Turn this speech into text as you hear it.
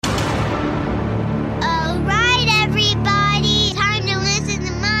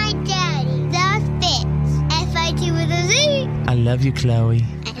love you, Chloe.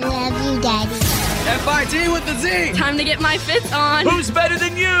 I love you, Daddy. F-I-T with the Z. Time to get my Fitz on. Who's better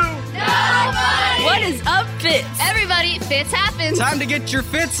than you? Nobody! What is up, Fitz? Everybody, Fitz happens. Time to get your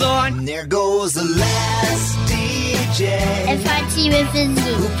Fitz on. And there goes the last DJ. F-I-T with the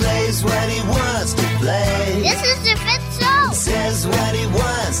Z. Who plays what he wants to play. This is the Fitz Show. Says what he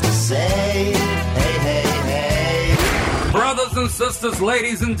wants to say. Hey, hey, hey. Brothers and sisters,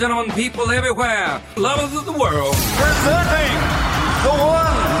 ladies and gentlemen, people everywhere, lovers of the world. Presenting the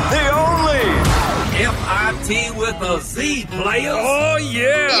one, the only. F-I-T with a Z, players. Oh,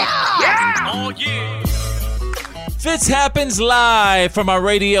 yeah. Oh, yeah. Fitz happens live from our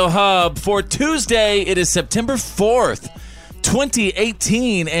radio hub for Tuesday. It is September 4th,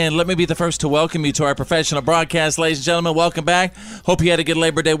 2018. And let me be the first to welcome you to our professional broadcast, ladies and gentlemen. Welcome back. Hope you had a good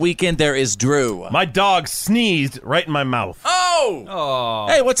Labor Day weekend. There is Drew. My dog sneezed right in my mouth. Oh!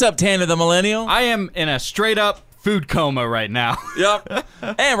 Hey, what's up, Tanner the Millennial? I am in a straight-up food coma right now. Yep.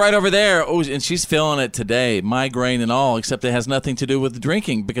 And right over there, and she's feeling it today, migraine and all, except it has nothing to do with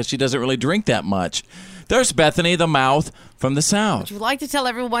drinking because she doesn't really drink that much. There's Bethany, the mouth from the South. Would you like to tell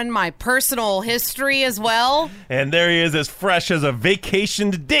everyone my personal history as well? And there he is, as fresh as a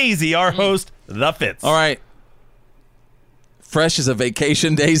vacationed daisy, our host, the Fitz. All right. Fresh as a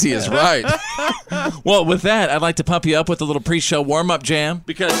vacation daisy is right. Well, with that, I'd like to pump you up with a little pre-show warm-up jam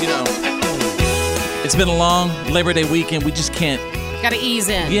because, you know, it's been a long Labor Day weekend. We just can't. Gotta ease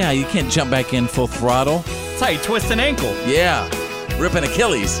in. Yeah, you can't jump back in full throttle. That's how you twist an ankle. Yeah, ripping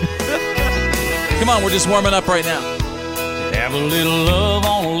Achilles. Come on, we're just warming up right now. Have a little love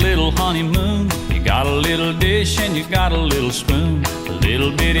on a little honeymoon. You got a little dish and you got a little spoon. A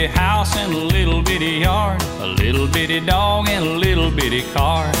little bitty house and a little bitty yard. A little bitty dog and a little bitty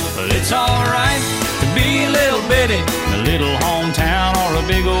car. But it's alright to be a little bitty in a little hometown or a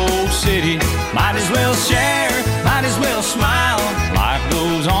big old city. Might as well share, might as well smile. Life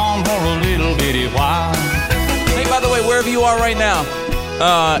goes on for a little bitty while. Hey, by the way, wherever you are right now,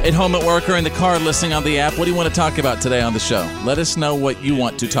 at home, at work, or in the car listening on the app, what do you want to talk about today on the show? Let us know what you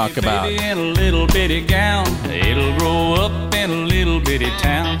want to talk about. Baby in a little bitty gown, it'll grow up in a little bitty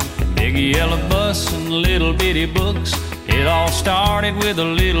town. Big yellow bus and little bitty books. It all started with a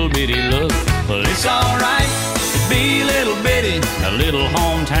little bitty look. Well, it's alright to be a little bitty, a little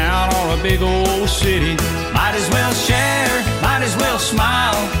hometown or a big old city. Might as well share, might as well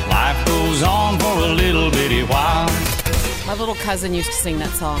smile. Life goes on for a little bitty while. My little cousin used to sing that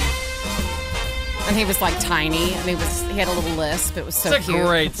song. And he was like tiny, and he had a little lisp. It was so It's a cute.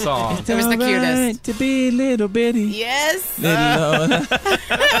 great song. It was the cutest. To be a little bitty. Yes. Little It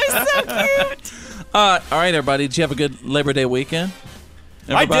was so cute. all right, everybody. Did you have a good Labor Day weekend?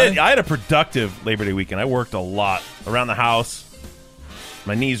 Everybody? I did. I had a productive Labor Day weekend. I worked a lot around the house.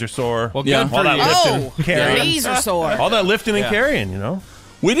 My knees are sore. Well, Yeah. good for All that you. lifting, Your carrying. knees are sore. All that lifting and Yeah. carrying, you know?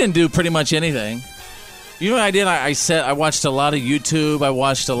 We didn't do pretty much anything. You know what I did? I watched a lot of YouTube. I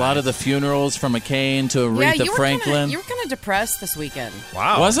watched a lot of the funerals from McCain to Aretha Franklin. You were kind of depressed this weekend.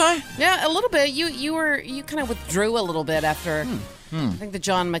 Wow. Was I? Yeah, a little bit. You kind of withdrew a little bit after I think the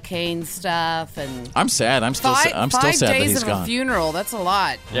John McCain stuff and I'm sad. I'm still sad five that days he's of gone. a funeral. That's a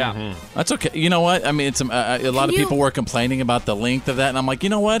lot. Yeah. That's okay. You know what? I mean, it's a lot of people were complaining about the length of that, and I'm like, you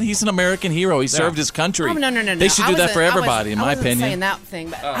know what? He's an American hero. He served his country. Oh, no. They should do that for everybody, in my I wasn't opinion. saying that thing,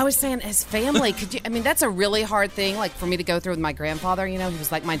 but I was saying his family. Could you? I mean, that's a really hard thing, like for me to go through with my grandfather. You know, he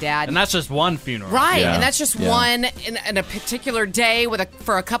was like my dad. And that's just one funeral. Right, Yeah. and that's just Yeah. one in a particular day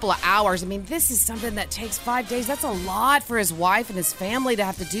for a couple of hours. I mean, this is something that takes 5 days. That's a lot for his wife and his family to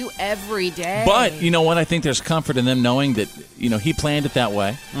have to do every day. But you know what? I think there's comfort in them knowing that he planned it that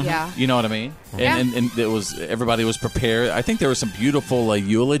way. Yeah. You know what I mean? Yeah. And it was everybody was prepared. I think there were some beautiful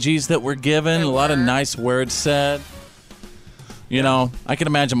eulogies that were given. There a lot of were. nice words said. You know, I can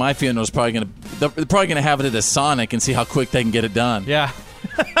imagine my funeral is they're probably gonna have it at a Sonic and see how quick they can get it done. Yeah.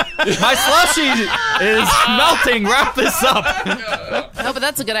 My slushie is melting. Wrap this up. No, but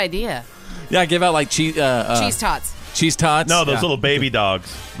that's a good idea. Yeah, give out like cheese Cheese tots. Cheese tots. No, those Yeah. little baby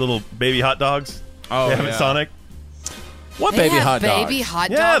dogs. Little baby hot dogs. Oh, They have yeah. at Sonic. What They baby have hot dogs? baby hot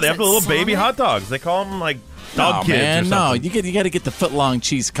dogs. Yeah, they have the at little baby Sonic? hot dogs. They call them like dog Oh, kids man, or no, something. you got to get the foot long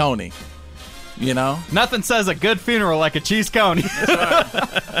cheese coney. You know, Nothing says a good funeral like a cheese coney.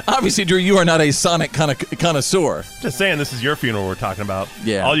 obviously, Drew, you are not a Sonic connoisseur, Just saying, this is your funeral we're talking about.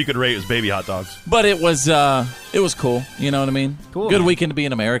 Yeah. All you could rate was baby hot dogs. but it was cool. You know what I mean? Cool. Good weekend to be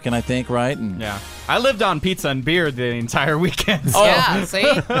an American, I think, right? And, Yeah. I lived on pizza and beer the entire weekend. Oh. Yeah, see?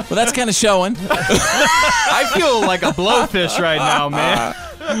 well, that's kind of showing. I feel like a blowfish right now, man.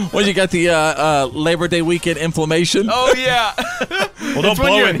 Well, you got the Labor Day weekend inflammation. Oh, yeah. Well, don't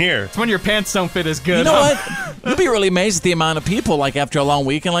blow in here. It's when your pants don't fit as good. You know what? You'll be really amazed at the amount of people, like after a long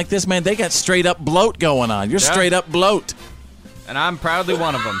weekend like this, man, they got straight up bloat going on. You're straight up bloat. And I'm proudly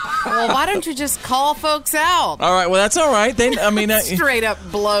one of them. Well, why don't you just call folks out? All right, well, that's all right. Straight up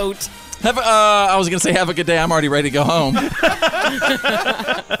bloat. I was going to say have a good day. I'm already ready to go home.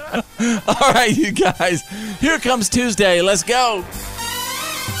 All right, you guys. Here comes Tuesday. Let's go.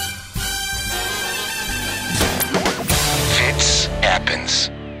 Fitz happens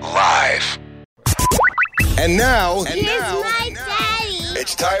live. And now, Here's my daddy.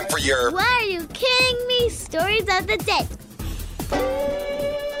 it's time for your Why are you kidding me? Stories of the day.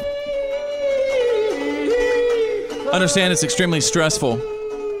 Understand it's extremely stressful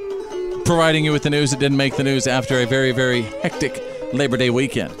providing you with the news that didn't make the news after a very, very hectic Labor Day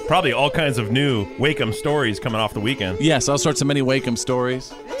weekend. Probably all kinds of new Wake-em stories coming off the weekend. Yes, all sorts of many Wake-em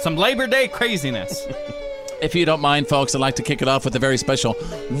stories. Some Labor Day craziness. If you don't mind, folks, I'd like to kick it off with a very special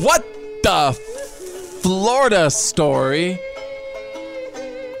What the Florida story.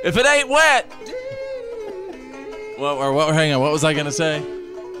 If it ain't wet. Hang on, what was I going to say?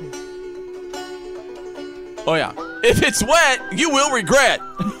 Oh, yeah. If it's wet, you will regret.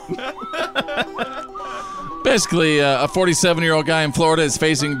 Basically, a 47-year-old guy in Florida is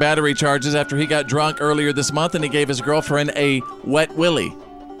facing battery charges after he got drunk earlier this month and he gave his girlfriend a wet willy.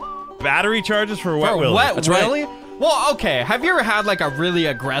 Battery charges for a wet willy? Wet That's willy? right. Well, okay. Have you ever had like a really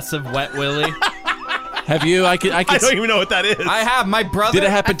aggressive wet willy? Have you? I don't even know what that is. I have. My brother. Did it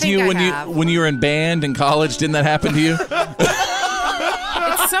happen to you when you were in band in college? Didn't that happen to you?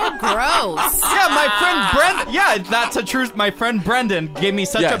 It's so gross. Yeah, my friend Brendan. Yeah, that's a truth. My friend Brendan gave me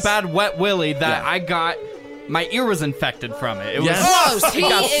such a bad wet willy that I got. My ear was infected from it. It was gross. It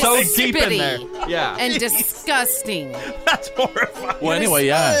got He so is deep in spitty there. Yeah. and disgusting. That's horrifying. Well, anyway,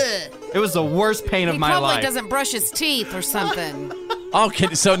 yeah. It was the worst pain of my He probably life. doesn't brush his teeth or something.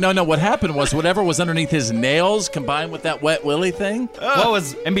 Okay, so no. What happened was whatever was underneath his nails combined with that wet willy thing. What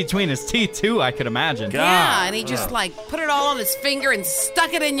was in between his teeth too? I could imagine. Yeah, and he just like put it all on his finger and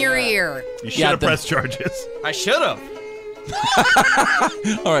stuck it in your ear. You should have pressed charges. I should have.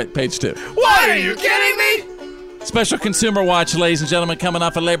 All right, page 2. What are you kidding me? Special consumer watch, ladies and gentlemen, coming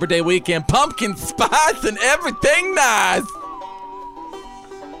off a Labor Day weekend. Pumpkin spice and everything nice.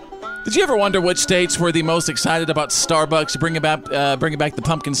 Did you ever wonder which states were the most excited about Starbucks bringing back the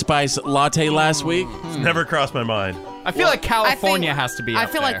pumpkin spice latte last week? It's never crossed my mind. I feel like California has to be up I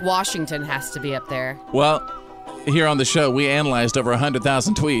feel there. like Washington has to be up there. Well, here on the show, we analyzed over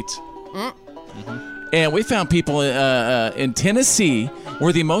 100,000 tweets. And we found people in Tennessee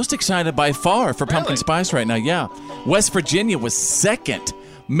were the most excited by far for pumpkin spice right now. Yeah. West Virginia was second.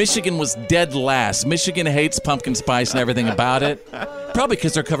 Michigan was dead last. Michigan hates pumpkin spice and everything about it. Probably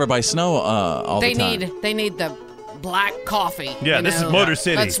because they're covered by snow all the time. They need the black coffee. Yeah, you this know? is Motor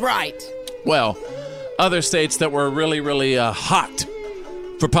City. That's right. Well, other states that were really, really hot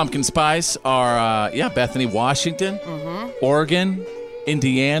for pumpkin spice are, Bethany, Washington, Oregon,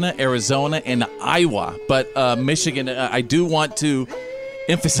 Indiana, Arizona, and Iowa. But Michigan, I do want to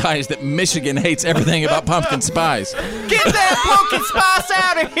emphasize that Michigan hates everything about pumpkin spice. Get that pumpkin spice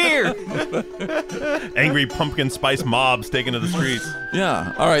out of here! Angry pumpkin spice mobs taking to the streets.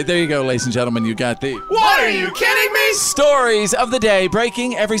 Yeah. All right, there you go, ladies and gentlemen. You got the What are you kidding me? stories of the day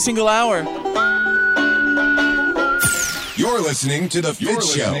breaking every single hour. You're listening to the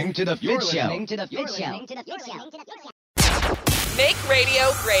Fitz Show. Make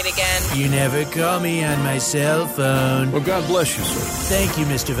radio great again. You never call me on my cell phone. Well, God bless you, sir. Thank you,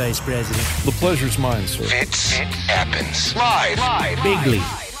 Mr. Vice President. The pleasure's mine, sir. Fitz happens live. Bigly.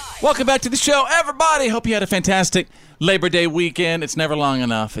 Welcome back to the show, everybody. Hope you had a fantastic Labor Day weekend. It's never long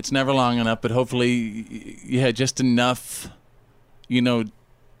enough. But hopefully you had just enough,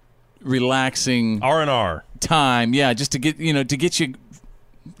 relaxing R&R time. Yeah, just to get you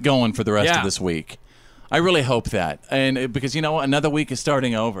going for the rest of this week. I really hope that. And because, another week is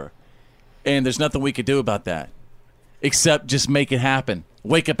starting over. And there's nothing we could do about that. Except just make it happen.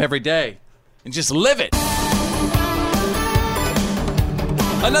 Wake up every day. And just live it.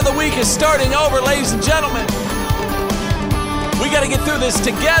 Another week is starting over, ladies and gentlemen. We got to get through this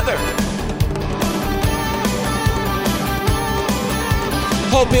together.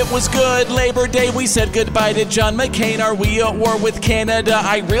 Hope it was good. Labor Day, we said goodbye to John McCain. Are we at war with Canada?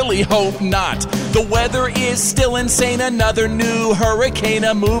 I really hope not. The weather is still insane. Another new hurricane.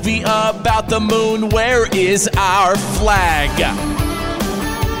 A movie about the moon. Where is our flag?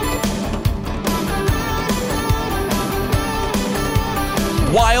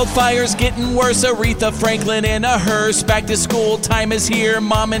 Wildfire's getting worse. Aretha Franklin in a hearse. Back to school time is here.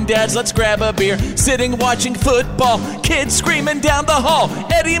 Mom and dads, let's grab a beer. Sitting watching football. Kids screaming down the hall.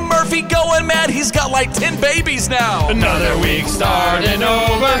 Eddie Murphy going mad. He's got like 10 babies now. Another week starting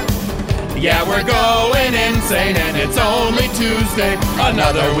over. Yeah, we're going insane, and it's only Tuesday.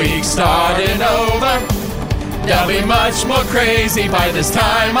 Another week starting over. They'll be much more crazy by this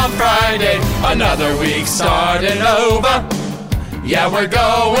time on Friday. Another week starting over. Yeah, we're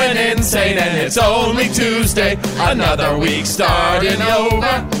going insane, and it's only Tuesday. Another week starting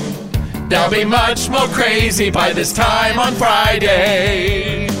over. They'll be much more crazy by this time on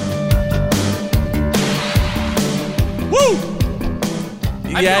Friday. Woo!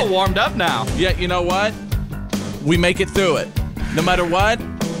 I feel warmed up now. Yeah, you know what? We make it through it. No matter what,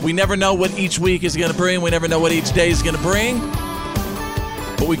 we never know what each week is going to bring. We never know what each day is going to bring.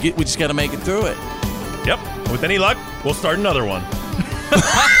 But we just got to make it through it. Yep. With any luck, we'll start another one.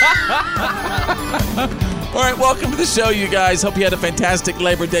 All right, welcome to the show, you guys. Hope you had a fantastic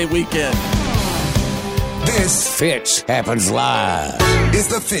Labor Day weekend. This Fitz happens live. It's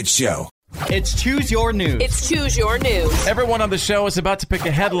the Fitz Show. It's Choose Your News. It's Choose Your News. Everyone on the show is about to pick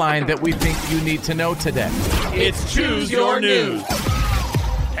a headline that we think you need to know today. It's Choose Your News.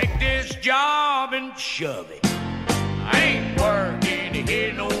 Take this job and shove it. I ain't working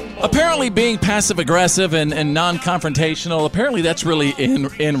here no more. Apparently being passive-aggressive and non-confrontational, apparently that's really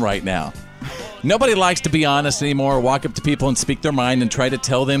in right now. Nobody likes to be honest anymore, walk up to people and speak their mind and try to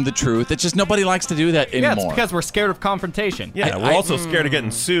tell them the truth. It's just nobody likes to do that anymore. Yeah, it's because we're scared of confrontation. Yeah, we're also scared of getting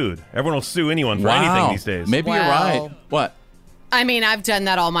sued. Everyone will sue anyone for anything these days. Maybe you're right. What? I mean, I've done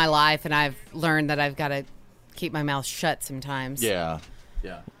that all my life, and I've learned that I've got to keep my mouth shut sometimes. Yeah.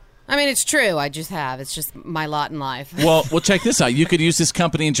 I mean, it's true. I just have. It's just my lot in life. Well, check this out. You could use this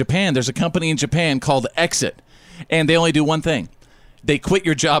company in Japan. There's a company in Japan called Exit, and they only do one thing. They quit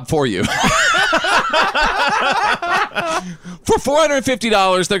your job for you. For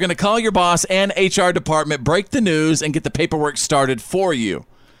 $450, they're going to call your boss and HR department, break the news, and get the paperwork started for you.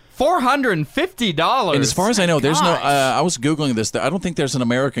 $450. And as far as I know, there's no. I was Googling this. I don't think there's an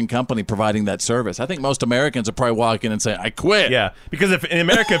American company providing that service. I think most Americans will probably walk in and say, I quit. Yeah, because if in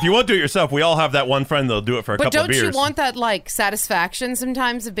America, if you won't do it yourself, we all have that one friend that'll do it for a couple of beers. But don't you want that, like, satisfaction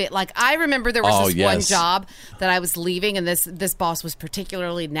sometimes a bit? Like, I remember there was this one job that I was leaving, and this boss was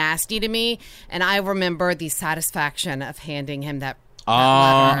particularly nasty to me, and I remember the satisfaction of handing him that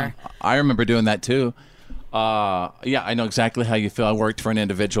letter. I remember doing that, too. Yeah, I know exactly how you feel. I worked for an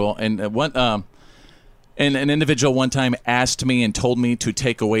individual, and an individual one time asked me and told me to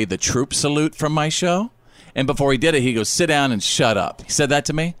take away the troop salute from my show. And before he did it, he goes, sit down and shut up. He said that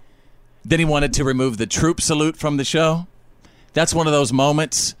to me. Then he wanted to remove the troop salute from the show. That's one of those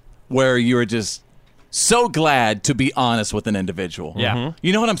moments where you're just so glad to be honest with an individual. Yeah. Mm-hmm.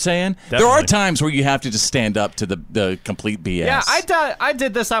 You know what I'm saying? Definitely. There are times where you have to just stand up to the complete BS. Yeah, I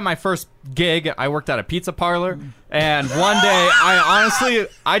did this at my first gig. I worked at a pizza parlor, and one day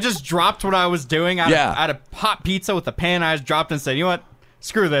I just dropped what I was doing at a hot pizza with a pan. I just dropped and said, you know what?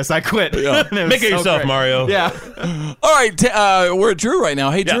 Screw this. I quit. Yeah. Make it yourself, great. Mario. Yeah. All right, we're at Drew right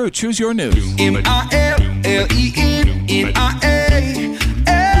now. Hey, Drew, choose your news. MILLENNIA.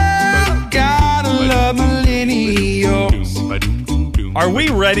 Gotta love millennials. Are we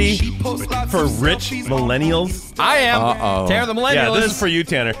ready for rich millennials? I am. Tanner the Millennial. Yeah, this is for you,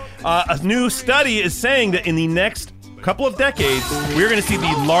 Tanner. A new study is saying that in the next couple of decades, we're going to see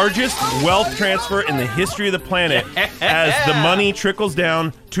the largest wealth transfer in the history of the planet as the money trickles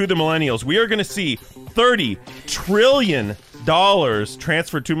down to the millennials. We are going to see $30 trillion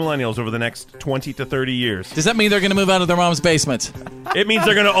transferred to millennials over the next 20 to 30 years. Does that mean they're going to move out of their mom's basement? It means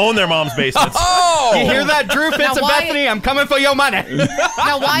they're going to own their mom's basements. Oh! You hear that, Drew, Fitz, and Bethany? I'm coming for your money.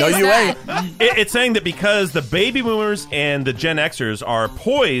 Now, why is that? It's saying that because the baby boomers and the Gen Xers are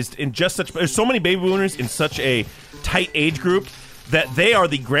poised in just such... There's so many baby boomers in such a tight age group that they are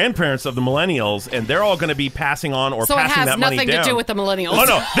the grandparents of the millennials, and they're all going to be passing on or passing that money down. So it has nothing to do with the millennials. Oh,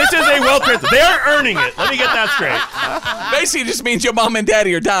 no. This is a wealth transfer. They are earning it. Let me get that straight. Basically, it just means your mom and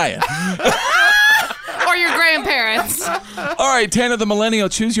daddy are dying. Or your grandparents. All right, Tanner the Millennial,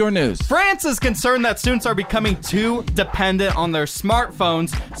 choose your news. France is concerned that students are becoming too dependent on their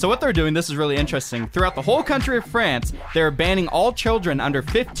smartphones. So what they're doing, this is really interesting. Throughout the whole country of France, they're banning all children under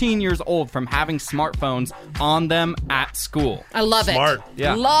 15 years old from having smartphones on them at school. I love it. Smart.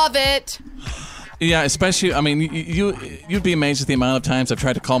 Yeah. Love it. Yeah, especially, I mean, you'd be amazed at the amount of times I've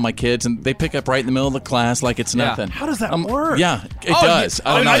tried to call my kids, and they pick up right in the middle of the class like it's nothing. How does that work? Yeah, it does.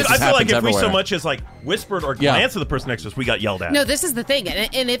 I don't know. I feel like if everywhere. we so much as like whispered or glanced at the person next to us, we got yelled at. No, this is the thing,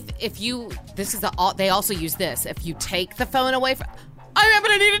 and if you, this is they also use this. If you take the phone away from, I'm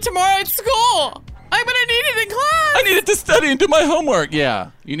going to need it tomorrow at school. I'm going to need it in class. I need it to study and do my homework.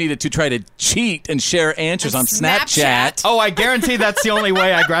 Yeah. You need it to try to cheat and share answers on Snapchat. Oh, I guarantee that's the only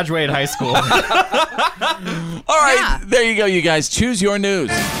way I graduated high school. All right. There you go, you guys. Choose your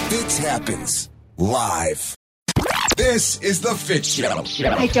news. Fitz happens live. This is the Fitz Show.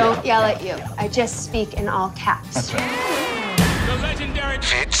 I don't yell at you. I just speak in all caps. That's right. The legendary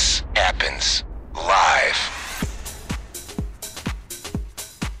Fitz happens live.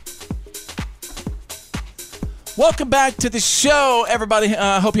 Welcome back to the show, everybody.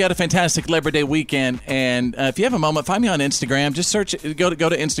 I hope you had a fantastic Labor Day weekend. And if you have a moment, find me on Instagram. Just search. Go to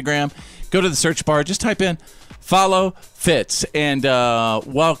Instagram. Go to the search bar. Just type in follow Fitz. And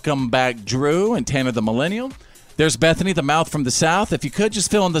welcome back, Drew and Tanner the Millennial. There's Bethany, the mouth from the South. If you could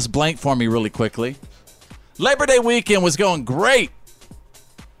just fill in this blank for me really quickly. Labor Day weekend was going great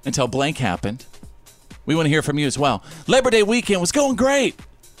until blank happened. We want to hear from you as well. Labor Day weekend was going great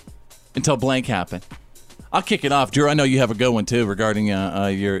until blank happened. I'll kick it off. Drew, I know you have a good one, too, regarding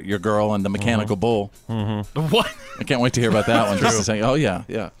your girl and the mechanical bull. Mm-hmm. What? I can't wait to hear about that one. Just to say, oh,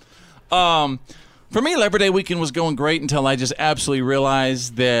 yeah. For me, Labor Day weekend was going great until I just absolutely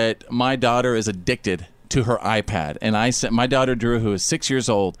realized that my daughter is addicted to her iPad. And I said, my daughter, Drew, who is 6 years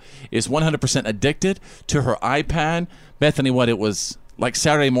old, is 100% addicted to her iPad. Bethany, what it was like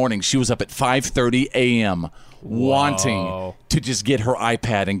Saturday morning, she was up at 5:30 a.m., wanting to just get her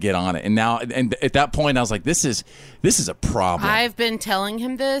iPad and get on it. And now, and at that point, I was like, this is a problem. I've been telling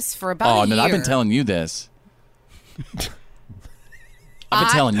him this for about a year. No, I've been telling you this. I've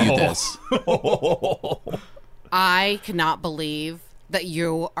been telling you this. I cannot believe that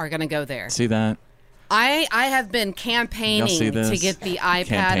you are going to go there. See that? I have been campaigning to get the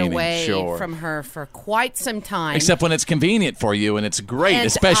iPad away from her for quite some time. Except when it's convenient for you, and it's great,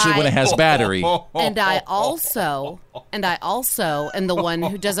 especially when it has battery. And I also am the one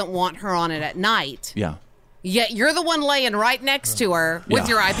who doesn't want her on it at night. Yeah. Yet you're the one laying right next to her with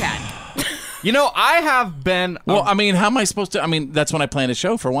your iPad. You know, I have been... Well, I mean, how am I supposed to... I mean, that's when I plan a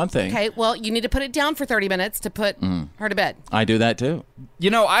show, for one thing. Okay, well, you need to put it down for 30 minutes to put her to bed. I do that, too.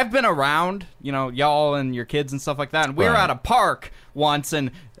 You know, I've been around, y'all and your kids and stuff like that, and we were at a park once, and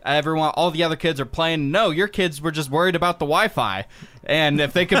all the other kids are playing. No, your kids were just worried about the Wi-Fi, and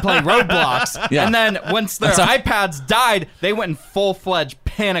if they could play Roblox. Yeah. And then once their iPads died, they went in full-fledged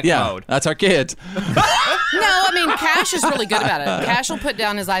panic mode. That's our kids. No, I mean, Cash is really good about it. Cash will put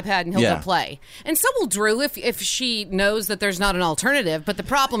down his iPad and he'll go play. And so will Drew if she knows that there's not an alternative. But the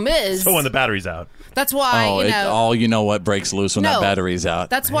problem is... So when the battery's out. That's why, you know what breaks loose when that battery's out.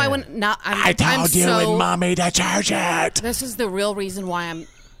 That's why I told you and Mommy to charge it. This is the real reason why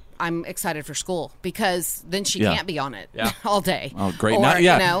I'm excited for school, because then she can't be on it all day. Oh, great.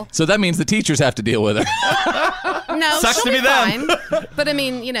 So that means the teachers have to deal with her. No, sucks she'll to be fine. But I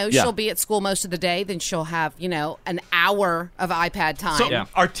mean, she'll be at school most of the day. Then she'll have, an hour of iPad time. So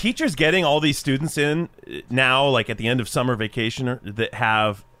are teachers getting all these students in now, like at the end of summer vacation,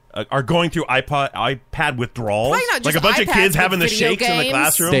 that are going through iPad withdrawals? Like a bunch of kids having the shakes in the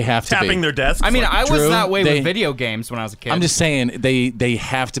classroom, they have to tapping their desks. I mean, I was that way with video games when I was a kid. I'm just saying they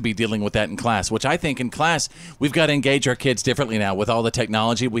have to be dealing with that in class, which I think in class we've got to engage our kids differently now with all the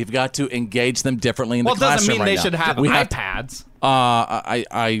technology. We've got to engage them differently in the classroom. Well, it doesn't mean they should have iPads.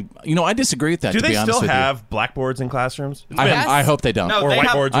 I disagree with that. Do to they be honest still with have you. blackboards in classrooms? I hope they don't. No, or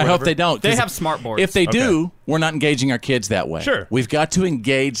whiteboards. I hope they don't. They have smart boards. If they do, we're not engaging our kids that way. Sure. We've got to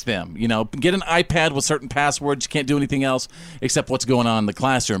engage them. Get an iPad with certain passwords. You can't do anything else except what's going on in the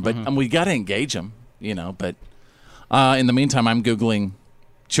classroom. But we got to engage them. But in the meantime, I'm Googling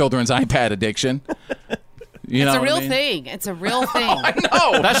children's iPad addiction. It's a real thing. It's a real thing. I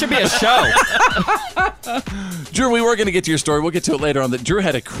know. That should be a show. Drew, we were going to get to your story. We'll get to it later on. Drew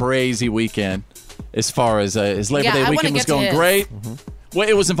had a crazy weekend as far as his Labor Day weekend was going great. Well,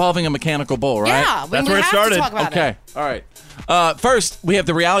 it was involving a mechanical bull, right? Yeah, that's where it started. To talk about it. All right. First, we have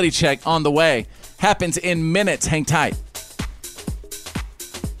the reality check on the way. Happens in minutes. Hang tight.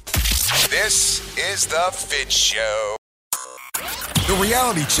 This is the Fitz Show. The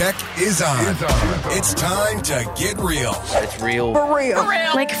reality check is on. It's time to get real. It's real. For real.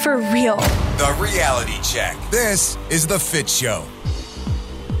 Like for real. The reality check. This is the Fitz Show.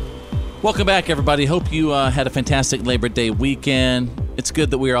 Welcome back, everybody. Hope you had a fantastic Labor Day weekend. It's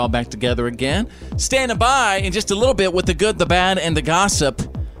good that we are all back together again. Standing by in just a little bit with the good, the bad, and the gossip.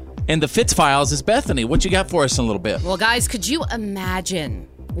 And the Fitz Files is Bethany. What you got for us in a little bit? Well, guys, could you imagine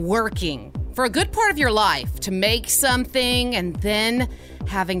working for a good part of your life to make something and then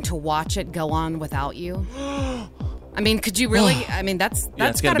having to watch it go on without you? I mean, could you really? I mean, that's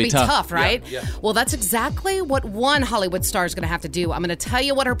got to be tough, right? Yeah. Well, that's exactly what one Hollywood star is going to have to do. I'm going to tell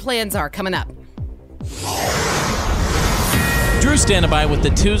you what her plans are coming up. Drew standing by with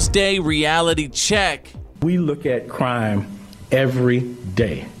the Tuesday reality check. We look at crime every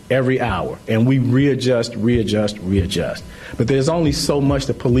day, every hour, and we readjust. But there's only so much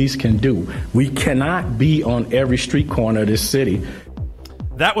the police can do. We cannot be on every street corner of this city.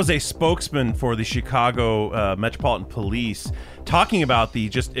 That was a spokesman for the Chicago Metropolitan Police talking about the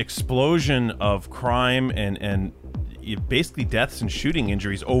just explosion of crime and basically deaths and shooting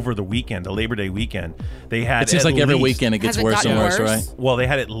injuries over the weekend, the Labor Day weekend. They had it seems like every weekend it gets worse and worse, right? Well, they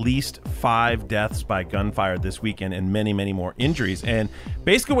had at least 5 deaths by gunfire this weekend and many, many more injuries. And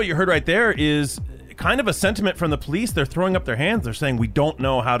basically what you heard right there is kind of a sentiment from the police. They're throwing up their hands. They're saying, we don't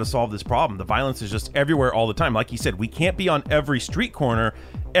know how to solve this problem. The violence is just everywhere all the time. Like you said, we can't be on every street corner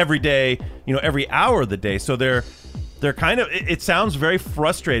every day, every hour of the day. So they're kind of, it sounds very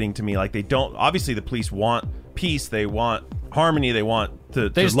frustrating to me. Like they don't, obviously the police want peace. They want harmony. They want to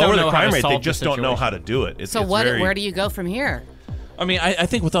lower the crime rate. They just don't know how to do it. Where do you go from here? I mean, I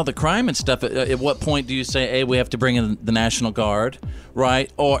think with all the crime and stuff, at what point do you say, hey, we have to bring in the National Guard,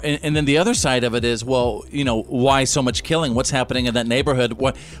 right? And then the other side of it is, well, why so much killing? What's happening in that neighborhood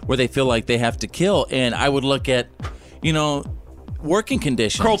where they feel like they have to kill? And I would look at, working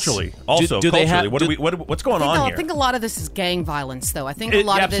conditions. Culturally, also. Do they have, what's going on here? I think a lot of this is gang violence, though. I think a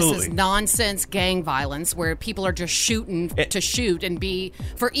lot of this is nonsense gang violence where people are just shooting to shoot and be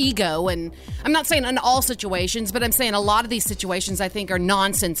for ego. And I'm not saying in all situations, but I'm saying a lot of these situations I think are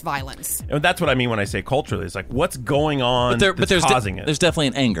nonsense violence. And that's what I mean when I say culturally. It's like, what's going on that's causing it? There's definitely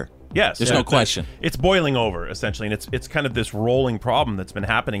an anger. Yes. There's no question. It's boiling over, essentially, and it's kind of this rolling problem that's been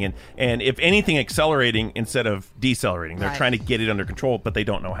happening, and if anything, accelerating instead of decelerating. They're trying to get it under control, but they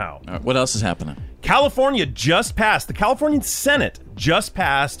don't know how. All right, what else is happening? The California Senate just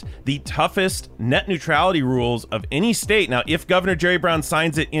passed the toughest net neutrality rules of any state. Now, if Governor Jerry Brown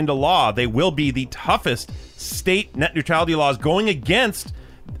signs it into law, they will be the toughest state net neutrality laws, going against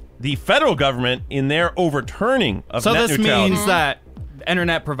the federal government in their overturning of net neutrality. So this means that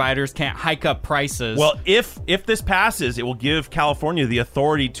internet providers can't hike up prices. Well, if this passes, it will give California the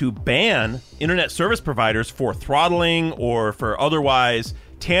authority to ban internet service providers for throttling or for otherwise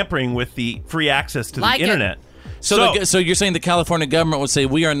tampering with the free access to the internet. So you're saying the California government would say,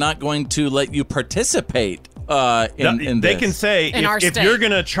 we are not going to let you participate in they this. can say, if you're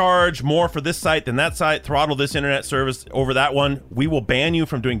going to charge more for this site than that site, throttle this internet service over that one, we will ban you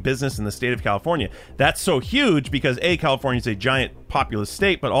from doing business in the state of California. That's so huge because, A, California is a giant populous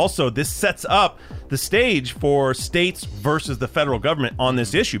state, but also this sets up the stage for states versus the federal government on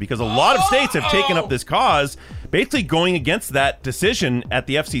this issue, because a lot of states have taken up this cause, basically going against that decision at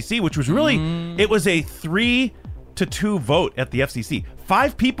the FCC, which was really, it was a 3-2 vote at the FCC.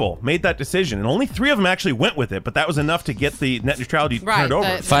 5 people made that decision, and only 3 of them actually went with it, but that was enough to get the net neutrality turned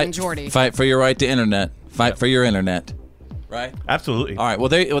over. The majority. Fight for your right to internet. Fight for your internet. Right? Absolutely. All right, well,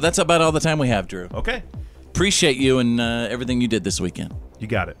 that's about all the time we have, Drew. Okay. Appreciate you and everything you did this weekend. You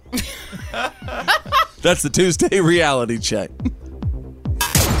got it. That's the Tuesday reality check.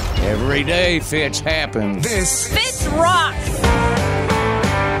 Every day, Fitz happens. This Fitz rocks.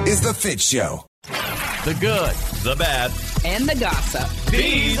 is the Fitz Show. The good, the bad, and the gossip.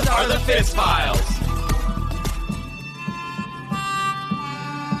 These are the Fitz Files.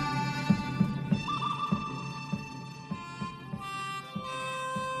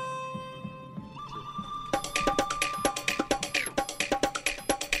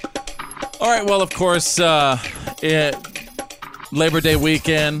 All right, well, of course, Labor Day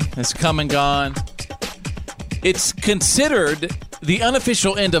weekend has come and gone. It's considered the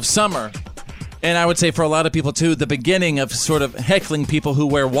unofficial end of summer. And I would say for a lot of people, too, the beginning of sort of heckling people who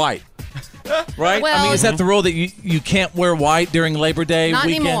wear white. Right? Well, I mean, is that the rule that you can't wear white during Labor Day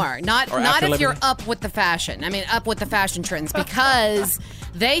weekend? Anymore. Not if you're Day? up with the fashion. I mean, up with the fashion trends, because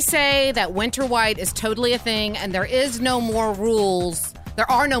they say that winter white is totally a thing, and there is no more rules. There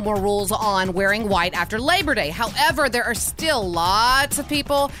are no more rules on wearing white after Labor Day. However, there are still lots of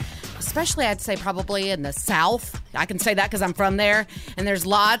people, especially I'd say probably in the South. I can say that because I'm from there. And there's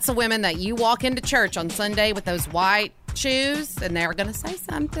lots of women that you walk into church on Sunday with those white shoes, and they're going to say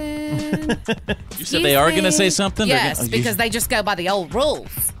something. You said they are going to say something? Yes, because they just go by the old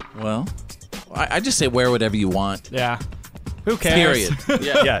rules. Well, I just say wear whatever you want. Yeah. Who cares? Period.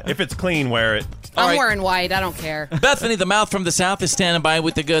 Yeah, if it's clean, wear it. I'm wearing white. I don't care. Bethany, the mouth from the South, is standing by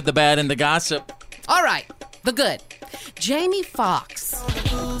with the good, the bad, and the gossip. All right, the good. Jamie Foxx.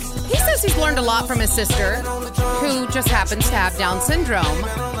 He says he's learned a lot from his sister, who just happens to have Down syndrome.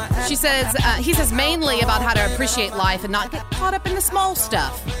 She says, he says mainly about how to appreciate life and not get caught up in the small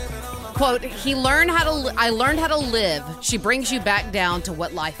stuff. Quote, I learned how to live. She brings you back down to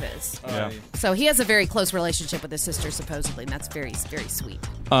what life is. Yeah. So he has a very close relationship with his sister, supposedly, and that's very, very sweet.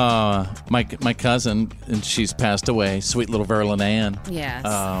 My cousin, and she's passed away, sweet little Verlin Ann. Yes.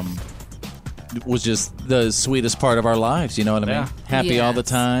 Was just the sweetest part of our lives, you know what I mean? Happy all the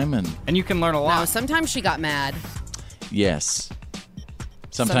time. And you can learn a lot. No, sometimes she got mad. Yes.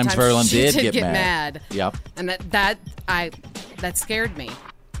 Sometimes Verlin she did get mad. Yep. And that scared me.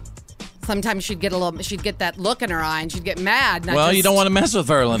 Sometimes she'd get that look in her eye and she'd get mad. Well, you don't want to mess with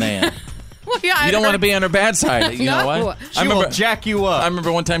Verlin Ann. Well, yeah, you don't want to be on her bad side. You know what? She will jack you up. I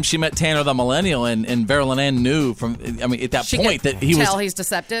remember one time she met Tanner the Millennial, and Verlin Ann knew from, at that point that he's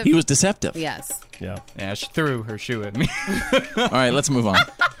deceptive. He was deceptive. Yes. Yeah, she threw her shoe at me. All right, let's move on.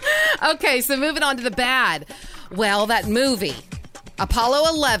 Okay, so moving on to the bad. Well, that movie, Apollo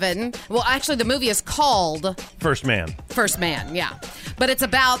 11. Well, actually, the movie is called First Man. First Man, yeah. But it's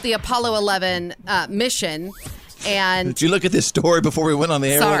about the Apollo 11 mission. And did you look at this story before we went on the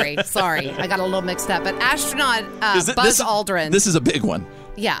air? Sorry. I got a little mixed up. But astronaut Buzz Aldrin. This is a big one.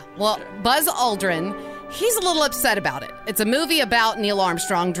 Yeah. Well, Buzz Aldrin, he's a little upset about it. It's a movie about Neil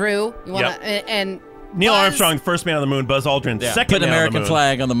Armstrong. Drew, you want to... And Neil Armstrong, first man on the moon. Buzz Aldrin, second put man American on the moon.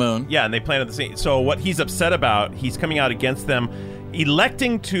 flag on the moon. Yeah, and they planted the scene. So what he's upset about, he's coming out against them,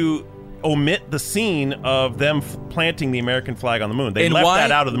 electing to omit the scene of them planting the American flag on the moon. They left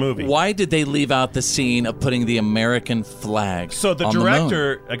that out of the movie. Why did they leave out the scene of putting the American flag So the on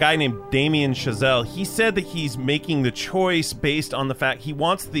director, the moon? a guy named Damien Chazelle, he said that he's making the choice based on the fact he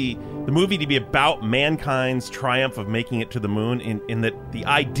wants the movie to be about mankind's triumph of making it to the moon, in that the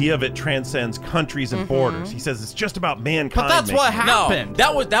idea of it transcends countries and borders. He says it's just about mankind. But that's what happened.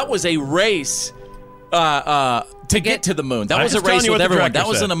 No, that was a race to get to the moon. That was a race with everyone. That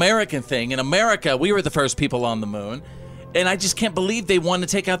was an American thing. In America, we were the first people on the moon. And I just can't believe they want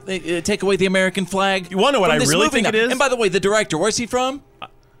to take away the American flag. You want to know what I really think it is? And by the way, the director, where's he from?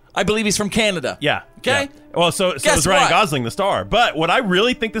 I believe he's from Canada. Yeah. Okay. Yeah. Well, so is Ryan Gosling, the star. But what I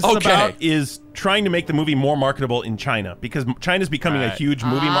really think this is about is trying to make the movie more marketable in China, because China's becoming a huge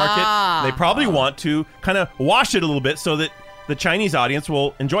movie market. They probably want to kind of wash it a little bit so that the Chinese audience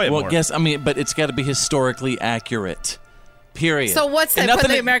will enjoy it more. Well, but it's got to be historically accurate. Period. So what's they put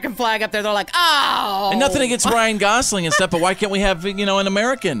the American flag up there? They're like, oh. And nothing against Ryan Gosling and stuff, but why can't we have an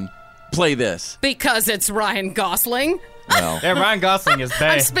American play this? Because it's Ryan Gosling. Well, yeah, Ryan Gosling is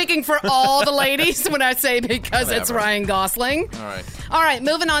bae. I'm speaking for all the ladies when I say because it's Ryan Gosling. All right,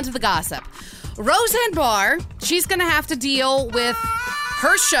 moving on to the gossip. Roseanne Barr, she's going to have to deal with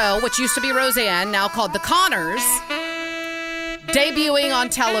her show, which used to be Roseanne, now called The Connors, debuting on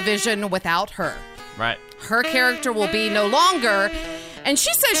television without her. Right. Her character will be no longer, and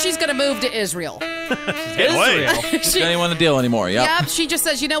she says she's going to move to Israel. Israel. She doesn't want to deal anymore. Yep. She just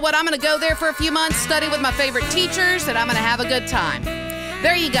says, you know what? I'm going to go there for a few months, study with my favorite teachers, and I'm going to have a good time.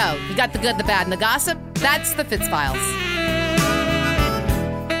 There you go. You got the good, the bad, and the gossip. That's the Fitz Files.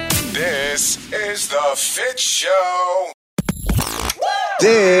 This is the Fitz Show.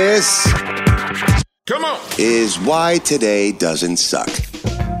 This is why today doesn't suck.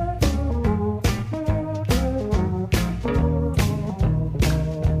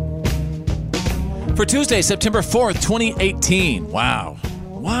 For Tuesday, September 4th, 2018. Wow.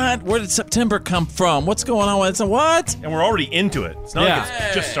 What? Where did September come from? What's going on with it? What? And we're already into it. It's not like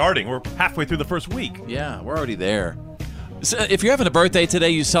it's just starting. We're halfway through the first week. Yeah, we're already there. So if you're having a birthday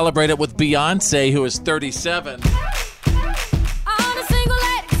today, you celebrate it with Beyonce, who is 37. All the single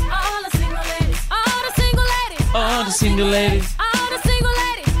ladies, all the single ladies, all the single ladies, all the single ladies, all the single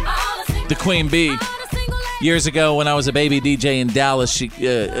ladies, all the single the Queen Bee. Years ago, when I was a baby DJ in Dallas, she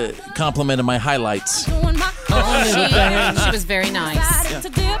complimented my highlights. She was very nice.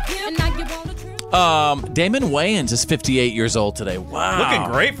 Damon Wayans is 58 years old today. Wow.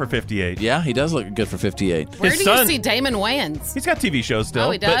 Looking great for 58. Yeah, he does look good for 58. Where do you see Damon Wayans? He's got TV shows still.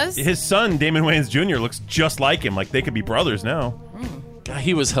 Oh, he does? But his son, Damon Wayans Jr., looks just like him. Like they could be brothers now. God,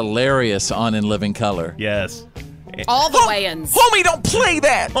 he was hilarious on In Living Color. Yes. All the Wayans. Homie, don't play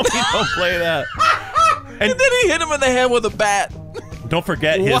that. Homie, don't play that. And then he hit him in the head with a bat. Don't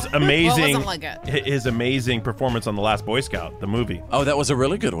forget his amazing his amazing performance on The Last Boy Scout, the movie. Oh, that was a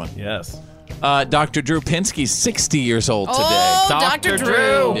really good one. Yes. Dr. Drew Pinsky's 60 years old today. Oh, Dr.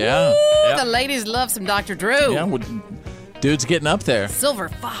 Drew. Yeah. Ooh, the ladies love some Dr. Drew. Yeah, dude's getting up there. Silver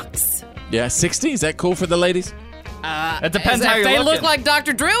Fox. Yeah, 60. Is that cool for the ladies? It depends how if you're they looking. look like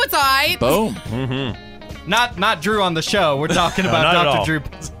Dr. Drew, it's all right. Boom. Mm-hmm. Not Drew on the show. We're talking about Dr. Drew.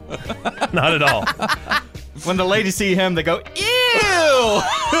 Not at all. When the ladies see him, they go, ew!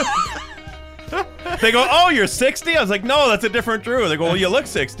 They go, "Oh, you're 60?" I was like, "No, that's a different Drew." They go, "Well, you look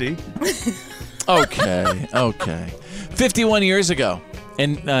 60." Okay. 51 years ago,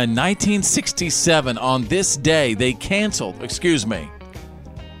 in 1967, on this day, they canceled. Excuse me.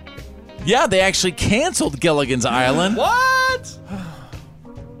 Yeah, they actually canceled Gilligan's Island. What?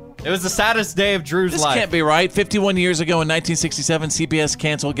 It was the saddest day of Drew's life. This can't be right. 51 years ago in 1967, CBS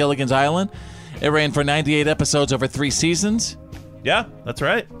canceled Gilligan's Island. It ran for 98 episodes over 3 seasons. Yeah, that's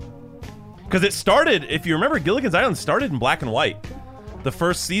right. Because it started, if you remember, Gilligan's Island started in black and white. The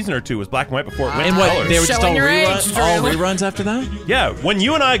first season or two was black and white before it went And to what, color. they were just all reruns after that? Yeah, when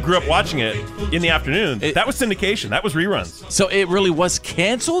you and I grew up watching it in the afternoon, that was syndication. That was reruns. So it really was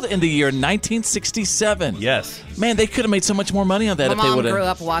canceled in the year 1967. Yes. Man, they could have made so much more money on that My if they mom would have. grew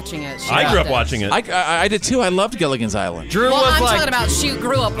up watching it. She I grew loved up watching it. I did too. I loved Gilligan's Island. Well, I'm talking about she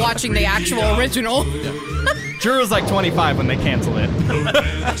grew up watching the actual original. Drew was like 25 when they canceled it.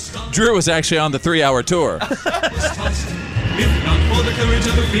 Drew was actually on the 3-hour tour. If not for the courage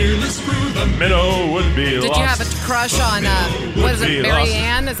of the fearless crew, the minnow would be Did lost. you have a crush on, what is it, Mary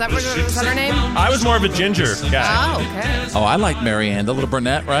Ann? Is that her name? I was more of a ginger guy. Oh, okay. Oh, I liked Mary Ann, the little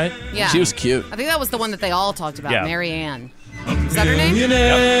brunette, right? Yeah. She was cute. I think that was the one that they all talked about, Yeah. Mary Ann. Is that her name?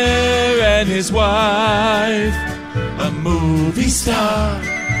 Millionaire and his wife, a movie star.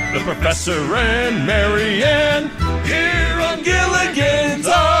 The Professor and Mary Ann here on Gilligan's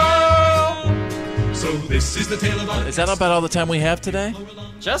Island. So this is the tale of Is that about all the time we have today?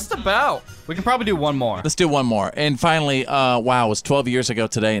 Just about. We can probably do one more. Let's do one more. And finally, wow, it was 12 years ago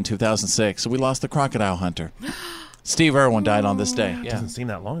today in 2006. So we lost the crocodile hunter. Steve Irwin died on this day. It doesn't seem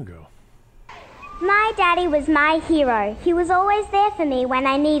that long ago. My daddy was my hero. He was always there for me when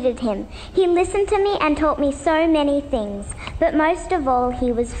I needed him. He listened to me and taught me so many things. But most of all,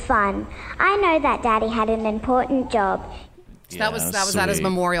 he was fun. I know that daddy had an important job. So that was at his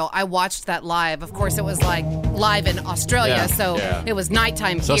memorial. I watched that live. Of course, it was like live in Australia, so it was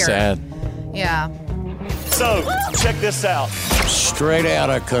nighttime So here. sad. Yeah. So, check this out. Straight out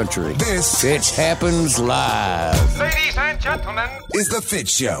of country. This Fitz happens live. Ladies and gentlemen, is the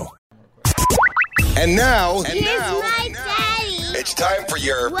Fitz Show. And now, Here's my daddy. it's time for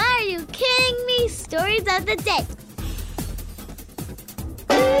your Why are you kidding me? Stories of the day.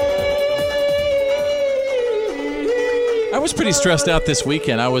 I was pretty stressed out this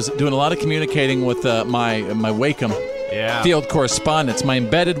weekend. I was doing a lot of communicating with my Wacom field correspondents, my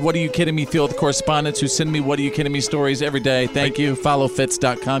embedded What Are You Kidding Me field correspondents who send me What Are You Kidding Me stories every day. Thank you. Follow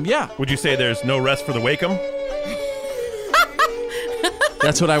Fitz.com. Yeah. Would you say there's no rest for the Wacom?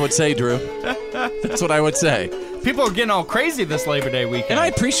 That's what I would say, Drew. That's what I would say. People are getting all crazy this Labor Day weekend. And I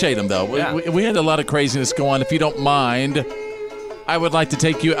appreciate them, though. Yeah. We had a lot of craziness go on. If you don't mind, I would like to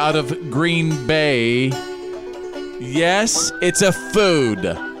take you out of Green Bay. Yes, it's a food.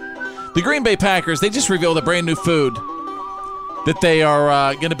 The Green Bay Packers, they just revealed a brand new food that they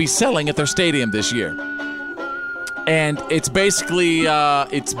are going to be selling at their stadium this year. And it's basically,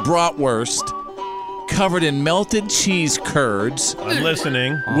 it's bratwurst covered in melted cheese curds. I'm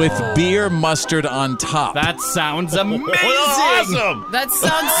listening. With beer mustard on top. That sounds amazing. Awesome. That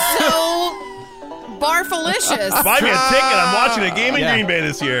sounds so barfalicious. Buy me a ticket. I'm watching a game in Green Bay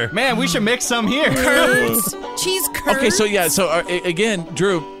this year. Man, we should mix some here. Curds. Cheese curds. Okay, so again,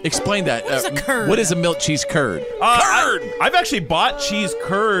 Drew, explain that. What is a curd? What is a milk cheese curd? I've actually bought cheese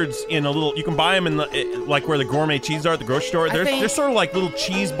curds in a little. You can buy them in like where the gourmet cheese are at the grocery store. They're sort of like little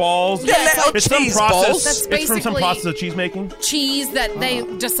cheese balls. Yeah, it's like it's cheese some process. balls. That's It's from some basically- process of cheese making. Cheese that they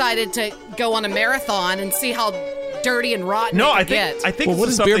decided to go on a marathon and see how dirty and rotten No, it I could think get. I think Well, what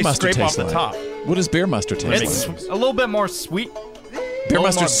it's does the stuff beer they mustard scrape off taste the like? top. What does beer mustard taste It's like? a little bit more sweet. Beer little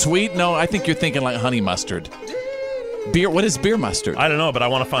mustard more- sweet? No, I think you're thinking like honey mustard. Beer. What is beer mustard? I don't know, but I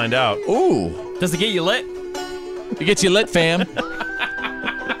want to find out. Ooh, Does it get you lit? it gets you lit, fam.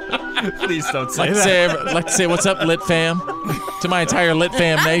 Please don't say like that. like to say, what's up, lit fam, to my entire lit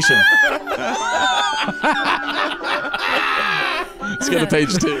fam nation. Let's go to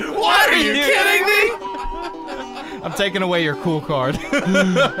page 2. What are you kidding me? I'm taking away your cool card.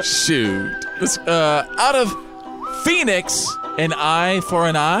 Shoot. Let's, out of Phoenix, an eye for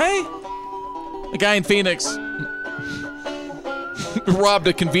an eye? A guy in Phoenix robbed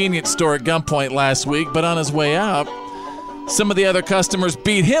a convenience store at gunpoint last week, but on his way out, some of the other customers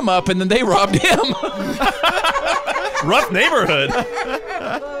beat him up and then they robbed him. Rough neighborhood.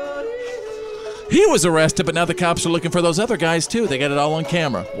 He was arrested, but now the cops are looking for those other guys too. They got it all on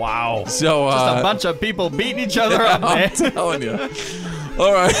camera. Wow. So Just a bunch of people beating each other up, man. I'm telling you.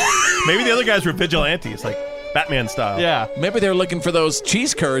 All right. Maybe the other guys were vigilantes, like Batman style. Yeah. Maybe they're looking for those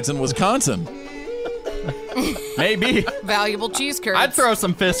cheese curds in Wisconsin. Maybe. Valuable cheese curds. I'd throw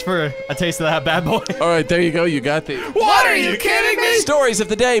some fists for a taste of that bad boy. All right, there you go. You got the... What, are you kidding me? Stories of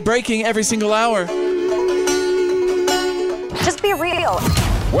the day breaking every single hour. Just be real.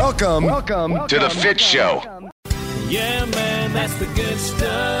 Welcome to the Fitz Show. Yeah, man, that's the good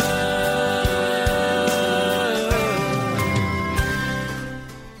stuff.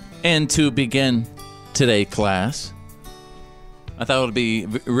 And to begin today, class, I thought it would be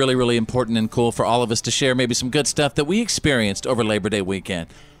really, really important and cool for all of us to share maybe some good stuff that we experienced over Labor Day weekend.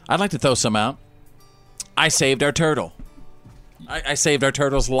 I'd like to throw some out. I saved our turtle. I saved our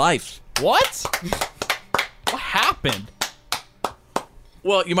turtle's life. What? What happened?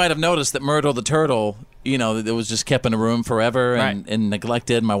 Well, you might have noticed that Myrtle the turtle, it was just kept in a room forever and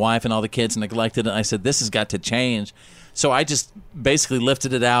neglected. My wife and all the kids neglected it. And I said, this has got to change. So I just basically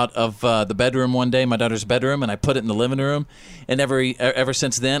lifted it out of the bedroom one day, my daughter's bedroom, and I put it in the living room. And ever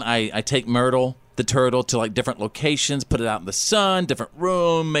since then, I take Myrtle the turtle to like different locations, put it out in the sun, different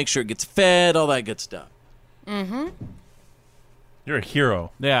room, make sure it gets fed, all that good stuff. Mm-hmm. You're a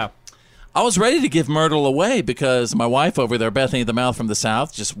hero. Yeah. I was ready to give Myrtle away because my wife over there, Bethany the Mouth from the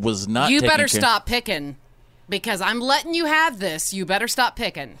South, just was not You taking better care. stop picking because I'm letting you have this. You better stop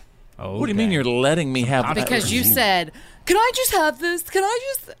picking. Okay. What do you mean you're letting me have that? Because you said, can I just have this? Can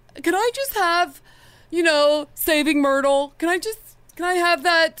I just have, saving Myrtle? Can I have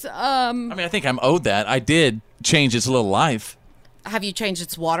that? I think I'm owed that. I did change its little life. Have you changed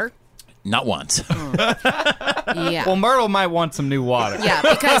its water? Not once. Yeah. Well, Myrtle might want some new water. Yeah,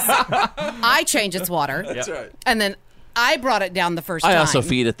 because I changed its water. That's right. And then I brought it down the first time. I also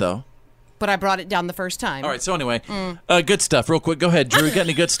feed it, though. But I brought it down the first time. All right, so anyway, good stuff. Real quick, go ahead, Drew. You got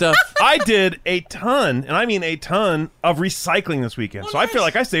any good stuff? I did a ton, and I mean a ton, of recycling this weekend. So I feel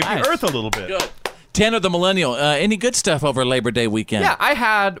like I saved the earth a little bit. Good. Tanner the Millennial, any good stuff over Labor Day weekend? Yeah, I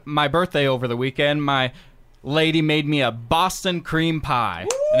had my birthday over the weekend. My lady made me a Boston cream pie.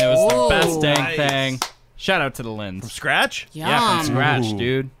 And it was the best dang thing. Shout out to the Lins. From scratch? Yum. Yeah, from scratch,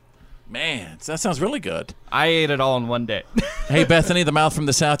 dude. Man, that sounds really good. I ate it all in one day. Hey, Bethany, the Mouth from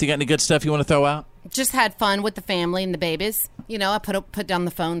the South, you got any good stuff you want to throw out? Just had fun with the family and the babies. I put down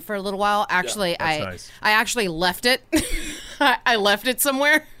the phone for a little while. Actually, nice. I actually left it. I left it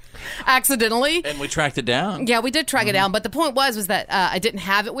somewhere accidentally. And we tracked it down. Yeah, we did track it down. But the point was that I didn't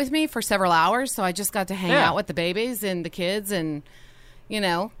have it with me for several hours, so I just got to hang out with the babies and the kids, and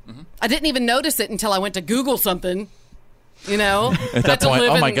I didn't even notice it until I went to Google something. At that point,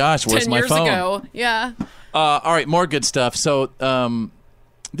 oh my gosh, where's 10 my years phone? ago. Yeah. All right, more good stuff. So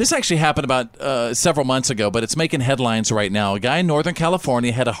this actually happened about several months ago, but it's making headlines right now. A guy in Northern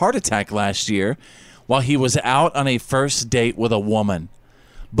California had a heart attack last year while he was out on a first date with a woman.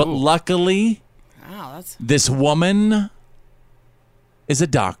 But luckily, this woman is a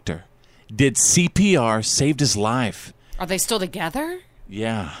doctor. Did CPR, saved his life. Are they still together?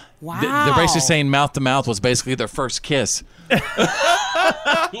 Yeah. Wow. They're basically saying mouth to mouth was basically their first kiss. Listen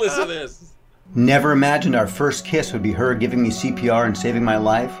to this. Never imagined our first kiss would be her giving me CPR and saving my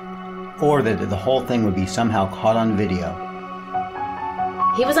life, or that the whole thing would be somehow caught on video.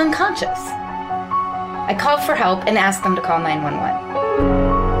 He was unconscious. I called for help and asked them to call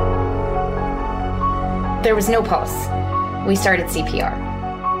 911. There was no pulse. We started CPR.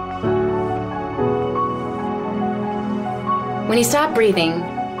 When he stopped breathing,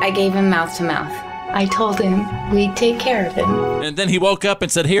 I gave him mouth to mouth. I told him we'd take care of him. And then he woke up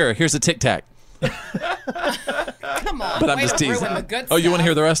and said, here's a Tic Tac. Come on. But I'm way just to teasing. ruin the good Oh, you want to stuff.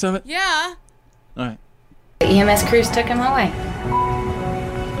 hear the rest of it? Yeah. All right. The EMS crews took him away.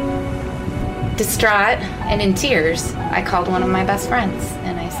 Distraught and in tears, I called one of my best friends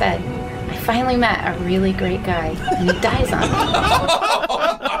and I said, I finally met a really great guy and he dies on me.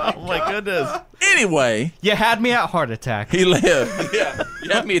 Oh my goodness. Anyway. You had me at heart attack. He lived. Yeah.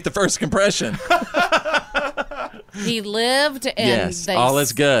 You had me at the first compression. He lived and Yes. All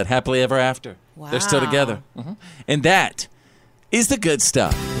is good. Happily ever after. Wow. They're still together. Mm-hmm. And that is the good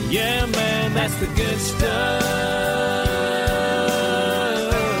stuff. Yeah, man, that's the good stuff.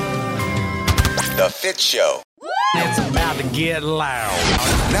 The Fitz Show. It's about to get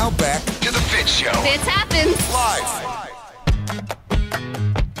loud. Now back to the Fitz Show. Fitz happens. Live.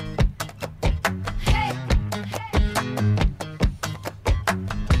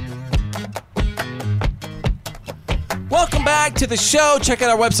 Welcome back to the show. Check out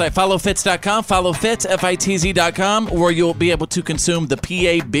our website, followfitz.com, followfitz, Fitz.com, where you'll be able to consume the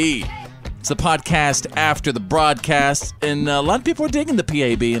PAB. It's the podcast after the broadcast, and a lot of people are digging the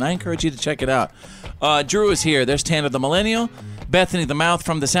PAB, and I encourage you to check it out. Drew is here. There's Tanner the Millennial. Bethany the Mouth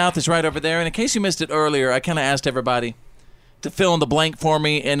from the South is right over there. And in case you missed it earlier, I kind of asked everybody to fill in the blank for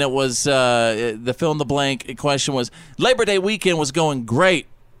me, and it was the fill in the blank question was Labor Day weekend was going great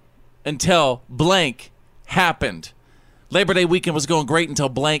until blank happened. Labor Day weekend was going great until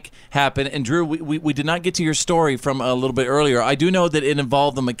blank happened. And Drew, we did not get to your story from a little bit earlier. I do know that it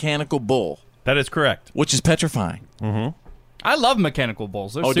involved the mechanical bull. That is correct. Which is petrifying. Mm-hmm. I love mechanical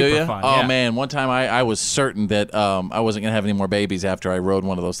bulls. They're do super you? fun. Oh, yeah. man. One time I was certain that I wasn't going to have any more babies after I rode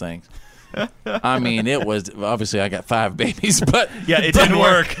one of those things. I mean, it was obviously I got 5 babies, but yeah, it didn't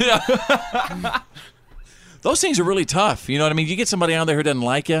work. Those things are really tough. You know what I mean? You get somebody out there who doesn't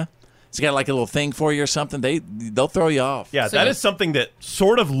like you. It's got like a little thing for you or something. They'll throw you off. Yeah, that is something that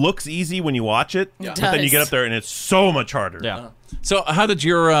sort of looks easy when you watch it, but then you get up there and it's so much harder. Yeah. So how did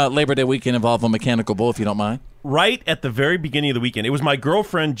your Labor Day weekend involve a mechanical bull, if you don't mind? Right at the very beginning of the weekend, it was my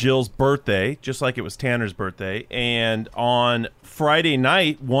girlfriend Jill's birthday, just like it was Tanner's birthday. And on Friday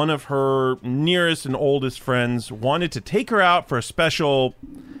night, one of her nearest and oldest friends wanted to take her out for a special,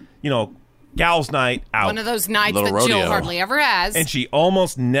 gals' night out. One of those nights Little that rodeo. Jill hardly ever has. And she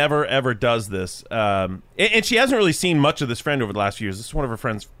almost never, ever does this. And she hasn't really seen much of this friend over the last few years. This is one of her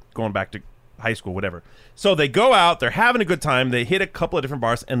friends going back to high school, whatever. So they go out, they're having a good time, they hit a couple of different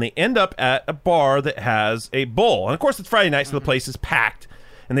bars, and they end up at a bar that has a bull. And of course, it's Friday night, so the place is packed.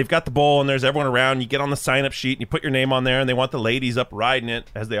 And they've got the bull, and there's everyone around. You get on the sign-up sheet, and you put your name on there, and they want the ladies up riding it,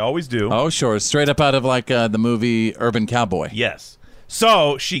 as they always do. Oh, sure. Straight up out of like the movie Urban Cowboy. Yes.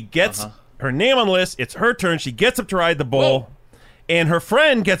 So she gets her name on the list. It's her turn. She gets up to ride the bull, Whoa. and her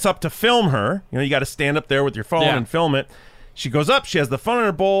friend gets up to film her. You got to stand up there with your phone and film it. She goes up. She has the phone in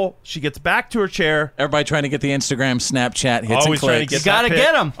her bowl. She gets back to her chair. Everybody trying to get the Instagram, Snapchat hits Always and trying to clicks. get You gotta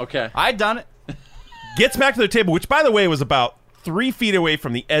get them. Okay. I done it. Gets back to their table, which, by the way, was about 3 feet away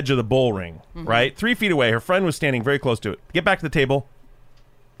from the edge of the bull ring, right? 3 feet away. Her friend was standing very close to it. Get back to the table.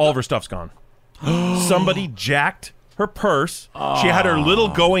 All of her stuff's gone. Somebody jacked her purse. She had her little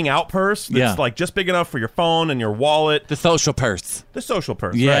going out purse that's like just big enough for your phone and your wallet. The social purse. The social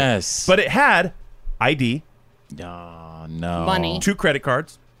purse, Yes. right? But it had ID. Oh, no. Money. 2 credit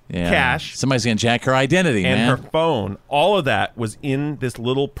cards. Yeah. Cash. Somebody's going to jack her identity, And man. her phone. All of that was in this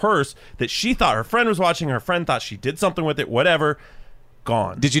little purse that she thought her friend was watching. Her friend thought she did something with it, whatever.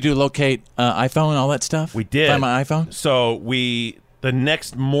 Gone. Did you do locate iPhone, all that stuff? We did. Find my iPhone? So the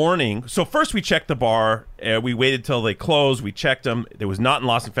next morning, so first we checked the bar. We waited till they closed. We checked them. It was not in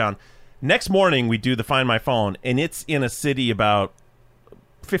Lost and Found. Next morning, we do the Find My Phone, and it's in a city about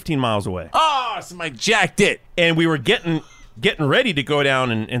 15 miles away. Oh, somebody jacked it. And we were getting ready to go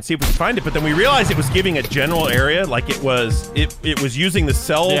down and see if we could find it, but then we realized it was giving a general area, like it was using the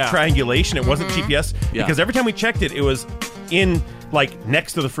cell triangulation. It wasn't GPS, because every time we checked it, it was in like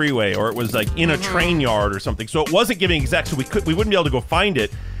next to the freeway, or it was like in a train yard or something. So it wasn't giving exact, so we wouldn't be able to go find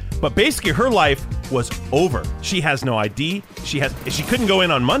it. But basically her life was over. She has no ID. She couldn't go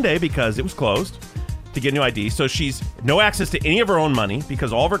in on Monday because it was closed to get new ID. So she's no access to any of her own money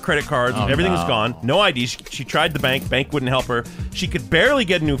because all of her credit cards, everything was gone. No ID. She tried the bank. Bank wouldn't help her. She could barely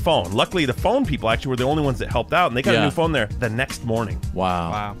get a new phone. Luckily, the phone people actually were the only ones that helped out, and they got a new phone there the next morning.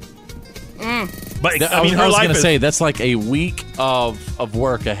 Wow. But I mean, her was life going to is, say that's like a week of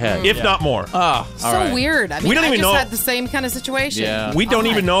work ahead, if not more. So weird. I mean, We don't I even just know- had the same kind of situation. Yeah. We don't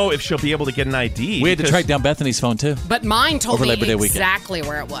even know if she'll be able to get an ID. We had to because track down Bethany's phone too. But mine told Over me Labor Day weekend. exactly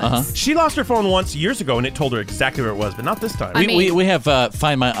where it was. She lost her phone once years ago, and it told her exactly where it was, but not this time. I mean- We have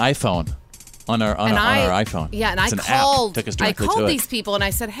Find My iPhone on our iPhone. Yeah, and It's I an app. called. Took us I directly called to it. these people and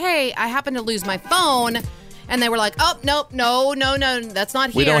I said, "Hey, I happen to lose my phone." And they were like, "Oh, nope, no, that's not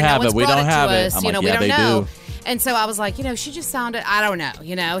here. We don't have no one's it. We brought don't it have to it." us. I'm You like, know, we "Yeah, don't they know." do. And so I was like, she just sounded. I don't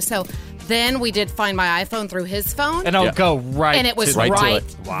know. So then we did Find My iPhone through his phone, And I'll go right and it was to right, to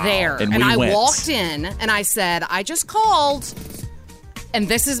it. Wow. there. And And we I went. walked in and I said, "I just called." And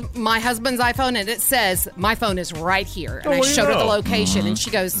this is my husband's iPhone, and it says my phone is right here. And I showed her the location, and she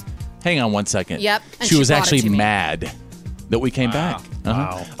goes, Hang on one second. Yep, and She she was brought it actually to me. mad that we came back.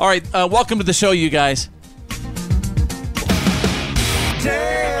 Wow. All right, welcome to the show, you guys.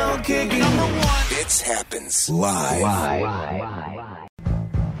 Fitz happens live.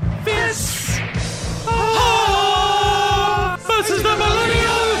 Fitz! Oh! Versus the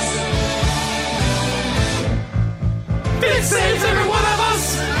Millennials! Fitz saves every one of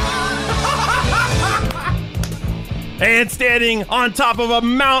us! And standing on top of a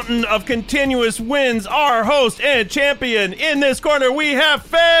mountain of continuous wins, our host and champion. In this corner, we have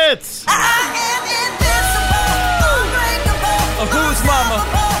Fitz. Who's mama?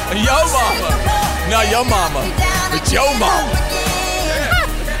 Yo mama. Not your mama. It's your mama.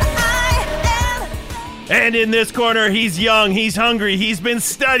 And in this corner, he's young, he's hungry, he's been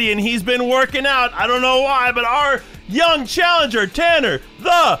studying, he's been working out. I don't know why, but our young challenger, Tanner,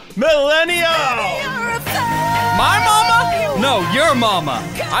 the Millennial. My mama? No, your mama.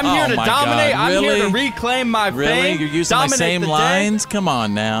 I'm here to my dominate. God. I'm Really? here to reclaim my Really? fame. You're using my dominate same the day. lines? Come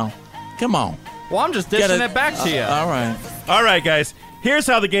on now. Come on. Well, I'm just dishing it back to you. All right. All right, guys. Here's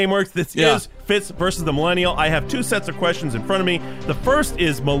how the game works. This Yeah. is Fitz versus the Millennial. I have two sets of questions in front of me. The first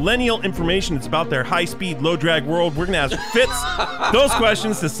is millennial information. It's about their high-speed, low-drag world. We're going to ask Fitz those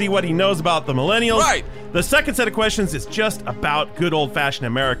questions to see what he knows about the millennials. Right. The second set of questions is just about good old-fashioned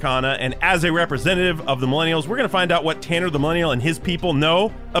Americana. And as a representative of the millennials, we're going to find out what Tanner the Millennial and his people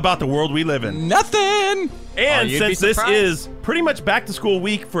know about the world we live in. Nothing. And you'd since be this surprised. is pretty much back-to-school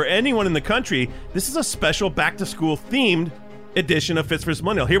week for anyone in the country, this is a special back-to-school themed edition of Fitz vs.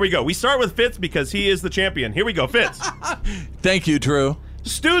 Millennial. Here we go. We start with Fitz because he is the champion. Here we go, Fitz. Thank you, Drew.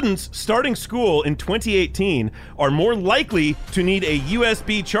 Students starting school in 2018 are more likely to need a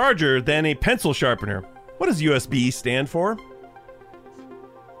USB charger than a pencil sharpener. What does USB stand for?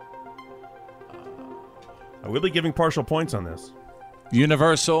 I will be giving partial points on this.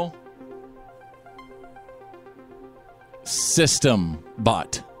 Universal System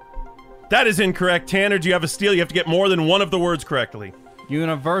Bot. That is incorrect. Tanner, do you have a steal? You have to get more than one of the words correctly.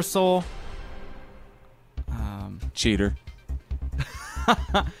 Universal. Cheater.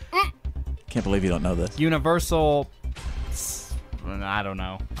 Can't believe you don't know this. Universal. I don't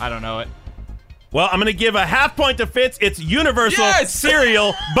know. I don't know it. Well, I'm going to give a half point to Fitz. It's Universal Yes!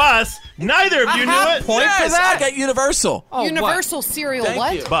 Cereal Bus. Neither of you knew it. Point for Yes, that? I got Universal. Oh, Universal cereal. Thank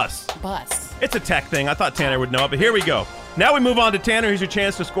What? you. Bus. Bus. It's a tech thing. I thought Tanner would know it, but here we go. Now we move on to Tanner. Here's your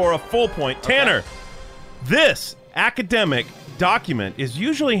chance to score a full point. Tanner, this academic document is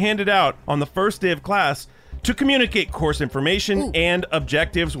usually handed out on the first day of class to communicate course information and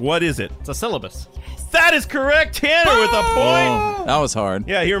objectives. What is it? It's a syllabus. That is correct, Tanner, with a point. Oh, that was hard.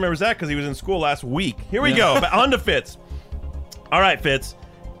 Yeah, he remembers that because he was in school last week. Here we go. On to Fitz. All right, Fitz.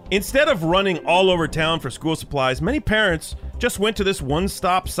 Instead of running all over town for school supplies, many parents just went to this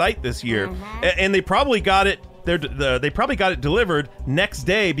one-stop site this year, and they probably got it. They probably got it delivered next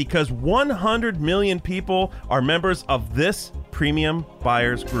day because 100 million people are members of this premium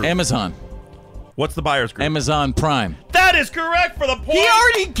buyers group. Amazon. What's the buyers group? Amazon Prime. That is correct for the point. He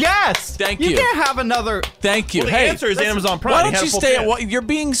already guessed. Thank you. You can't have another. Thank you. Well, the hey, answer is Amazon Prime. Why You don't had you a full stay? chance. You're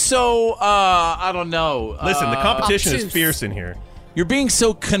being so. I don't know. Listen, the competition is obtuse. fierce in here. You're being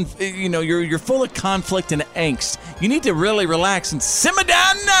so. You're full of conflict and angst. You need to really relax and simmer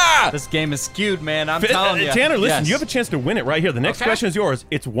down now. This game is skewed, man. I'm telling you. Tanner, listen, Yes. you have a chance to win it right here. The next Okay. question is yours.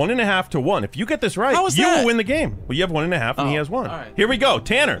 It's 1.5 to 1. If you get this right, How is you that? will win the game. Well, you have 1.5 and he Oh, has 1. all right. Here we go.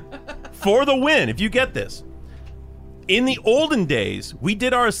 Tanner, for the win, if you get this. In the olden days, we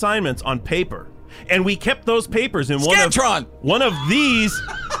did our assignments on paper, and we kept those papers in Scantron. one of these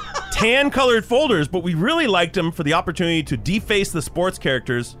tan-colored folders, but we really liked them for the opportunity to deface the sports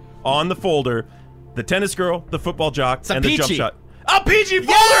characters on the folder, the tennis girl, the football jock, a and the jump peachy. shot. A peachy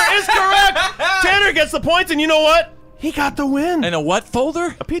folder is correct! Tanner gets the points, and you know what? He got the win. In a what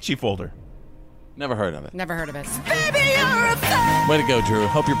folder? A peachy folder. Never heard of it. Never heard of it. Way to go, Drew.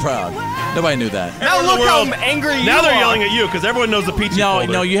 Hope you're proud. Nobody knew that. Now Everyone in look the how world- angry you Now they're are. yelling at you because everyone knows the peachy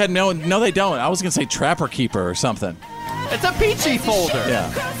folder. No, you had no. No, they don't. I was gonna say Trapper Keeper or something. It's a peachy folder. Yeah.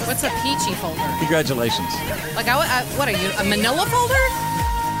 What's a peachy folder? Congratulations. Like, what are you, a manila folder?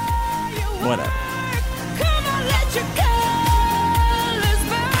 Whatever.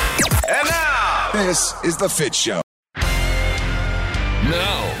 And now, this is the Fitz Show.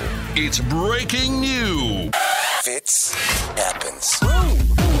 Now, it's breaking news. Fitz happens.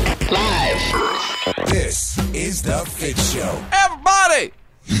 Live. This is the Fitz Show. Everybody.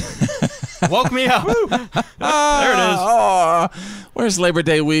 Woke me up. There it is. Oh, where's Labor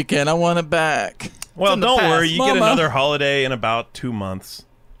Day weekend? I want it back. Well, in the don't past. worry. You get Mama. another holiday in about 2 months.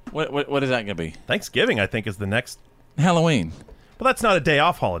 What is that gonna be? Thanksgiving, I think, is the next. Halloween. But that's not a day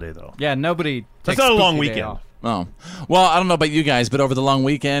off holiday, though. Yeah, nobody. That's takes not a long spooky day weekend. off. Oh, well, I don't know about you guys, but over the long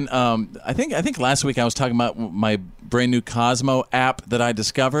weekend, I think last week I was talking about my brand new Cosmo app that I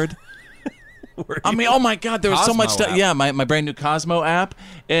discovered. I mean, oh my God, there was so Cosmo much stuff. app. Yeah, my brand new Cosmo app.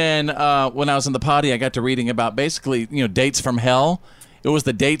 And when I was in the potty, I got to reading about basically, dates from hell. It was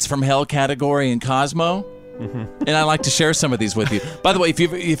the dates from hell category in Cosmo. And I like to share some of these with you. By the way, if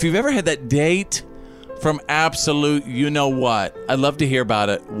you've ever had that date from absolute you know what, I'd love to hear about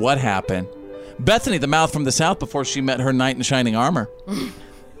it. What happened? Bethany, the mouth from the south, before she met her knight in shining armor.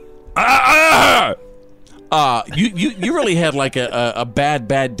 You really had like a bad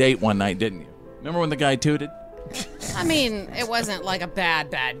date one night, didn't you? Remember when the guy tooted? I mean, it wasn't like a bad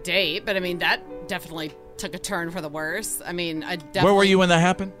date, but I mean, that definitely took a turn for the worse. I mean, I definitely... Where were you when that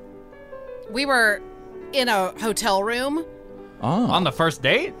happened? We were in a hotel room. Oh. On the first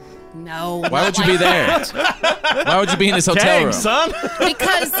date? No. Why would you be there? Why would you be in this hotel room? Son.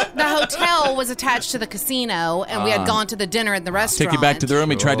 Because the hotel was attached to the casino, and we had gone to the dinner at the restaurant. Take you back to the room.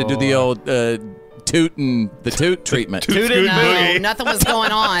 He tried to do the old toot treatment. No, nothing was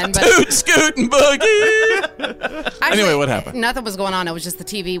going on. But Toot, scoot, and boogie. Actually, Anyway, what happened? Nothing was going on. It was just the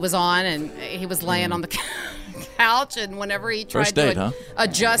TV was on, and he was laying on the couch, and whenever he tried First date, to huh?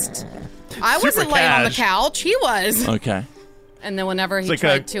 adjust, I wasn't laying on the couch. He was. Okay. And then whenever he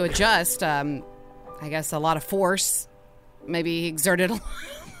tried to adjust, I guess a lot of force. Maybe he exerted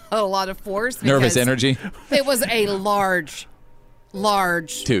a lot of force. Nervous energy. It was a large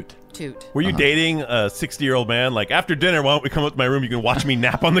toot. Were you dating a 60-year-old man? Like, after dinner, why don't we come up to my room? You can watch me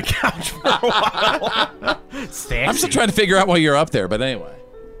nap on the couch for a while. I'm still trying to figure out why you're up there, but anyway.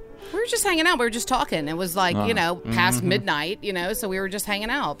 We were just hanging out. We were just talking. It was like, past midnight, so we were just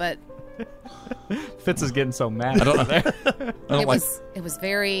hanging out. But Fitz is getting so mad. It was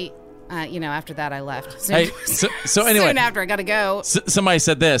very, after that I left. Soon, so anyway. Soon after, I got to go. Somebody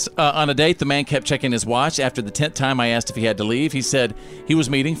said this. On a date, the man kept checking his watch. After the 10th time I asked if he had to leave, he said he was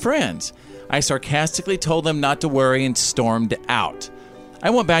meeting friends. I sarcastically told him not to worry and stormed out.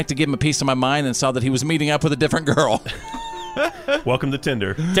 I went back to give him a piece of my mind and saw that he was meeting up with a different girl. Welcome to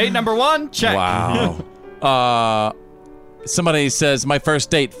Tinder. Date number 1, check. Wow. Somebody says, my first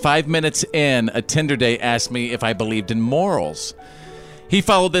date, 5 minutes in, a Tinder date asked me if I believed in morals. He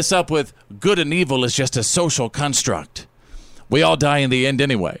followed this up with, good and evil is just a social construct. We all die in the end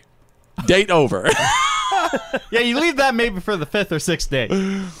anyway. Date over. Yeah, you leave that maybe for the 5th or 6th date.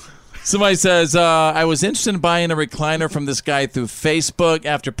 Somebody says, I was interested in buying a recliner from this guy through Facebook.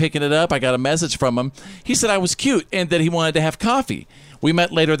 After picking it up, I got a message from him. He said I was cute and that he wanted to have coffee. We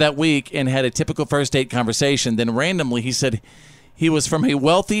met later that week and had a typical first date conversation. Then randomly, he said he was from a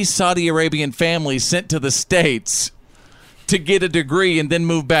wealthy Saudi Arabian family sent to the States to get a degree and then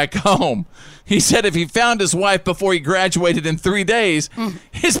move back home. He said if he found his wife before he graduated in 3 days,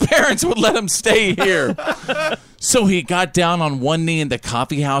 his parents would let him stay here. So he got down on one knee in the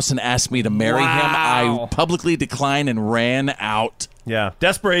coffee house and asked me to marry him. I publicly declined and ran out. Yeah,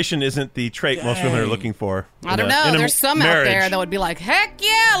 desperation isn't the trait most women are looking for. I don't know. There's some marriage. out there that would be like, heck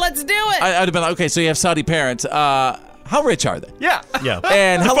yeah, let's do it. I'd have been like, okay, so you have Saudi parents. How rich are they? Yeah.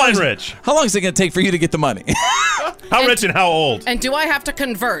 And how long is it going to take for you to get the money? How rich and how old? And do I have to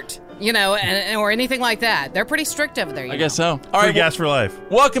convert? Or anything like that. They're pretty strict over there. I guess so. All right, gas for life.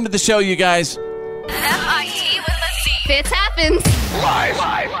 Welcome to the show, you guys. F-I-T with a C. Fitz happens. Live.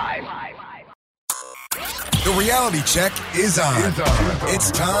 The reality check is on.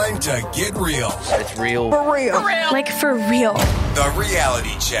 It's time to get real. It's real. For real. Like for real. The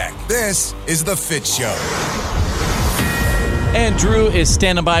reality check. This is the Fitz Show. And Drew is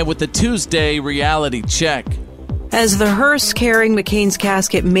standing by with the Tuesday reality check. As the hearse carrying McCain's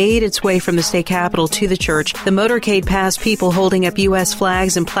casket made its way from the state capitol to the church, the motorcade passed people holding up U.S.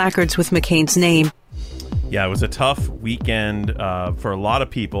 flags and placards with McCain's name. Yeah, it was a tough weekend for a lot of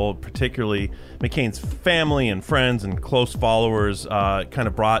people, particularly McCain's family and friends and close followers. Kind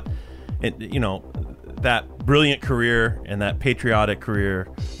of brought, that brilliant career and that patriotic career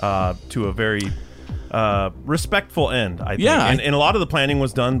to a very respectful end, I think. Yeah. And a lot of the planning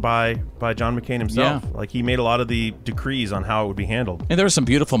was done by John McCain himself. Yeah. Like, he made a lot of the decrees on how it would be handled. And there were some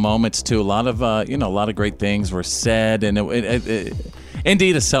beautiful moments too. A lot of great things were said, and it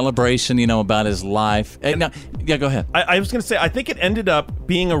indeed a celebration, about his life. Go ahead. I was going to say, I think it ended up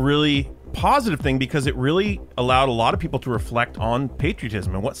being a really positive thing because it really allowed a lot of people to reflect on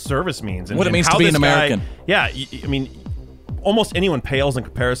patriotism and what service means and what it means how to be this an American. Guy, almost anyone pales in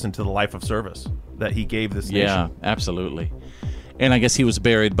comparison to the life of service that he gave this nation. Yeah, absolutely. And I guess he was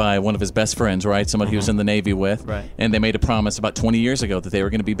buried by one of his best friends, right? Somebody he was in the Navy with. Right. And they made a promise about 20 years ago that they were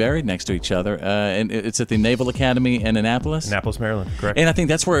going to be buried next to each other. And it's at the Naval Academy in Annapolis. Annapolis, Maryland, correct. And I think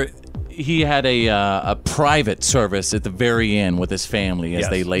that's where he had a private service at the very end with his family as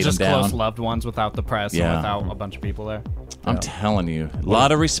they laid him down. Just close loved ones without the press and without a bunch of people there. I'm telling you. A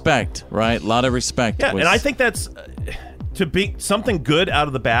lot of respect, right? A lot of respect. Yeah, and I think that's... to be something good out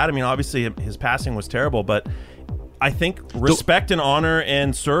of the bad. Obviously his passing was terrible, but I think respect and honor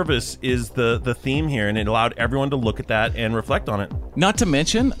and service is the theme here, and it allowed everyone to look at that and reflect on it. Not to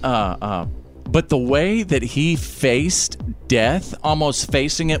mention, but the way that he faced death, almost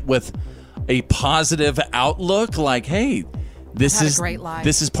facing it with a positive outlook, like, hey, this is a great life.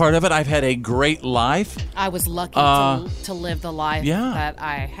 This is part of it. I've had a great life. I was lucky to live the life that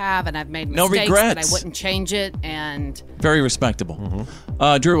I have, and I've made mistakes, no regrets. But I wouldn't change it. And very respectable.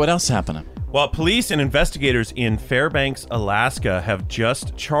 Drew, what else happened? Well, police and investigators in Fairbanks, Alaska have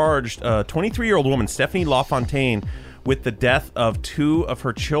just charged a 23-year-old woman, Stephanie LaFontaine, with the death of 2 of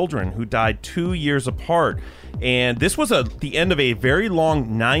her children who died 2 years apart. And this was the end of a very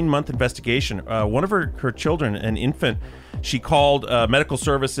long 9-month investigation. One of her children, an infant, she called medical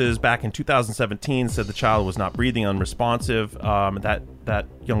services back in 2017, said the child was not breathing, unresponsive. That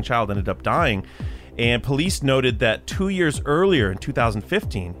young child ended up dying. And police noted that 2 years earlier, in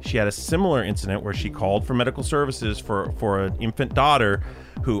 2015, she had a similar incident where she called for medical services for an infant daughter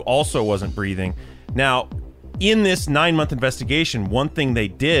who also wasn't breathing. Now, in this 9-month investigation, one thing they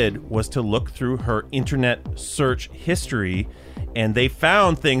did was to look through her internet search history, and they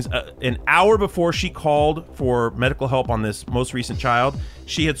found things an hour before she called for medical help on this most recent child.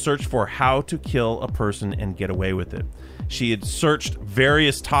 She had searched for how to kill a person and get away with it. She had searched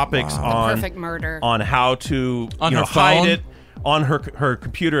various topics on perfect murder, on how to her hide phone? it on her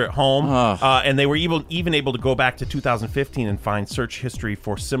computer at home, and they were even able to go back to 2015 and find search history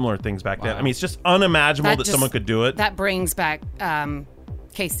for similar things back then. I mean, it's just unimaginable that someone could do it. That brings back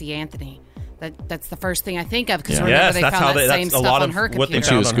Casey Anthony. That's the first thing I think of, because remember they found that same stuff on her computer. And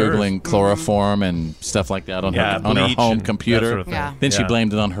she was Googling chloroform and stuff like that on her home computer. Sort of thing. Then she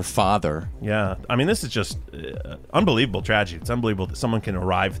blamed it on her father. Yeah. I mean, this is just unbelievable tragedy. It's unbelievable that someone can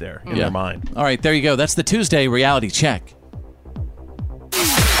arrive there in their mind. All right, there you go. That's the Tuesday reality check.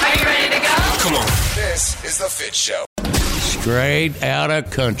 Are you ready to go? Come on. This is the Fitz Show. Straight out of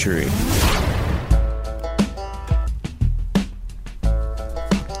country.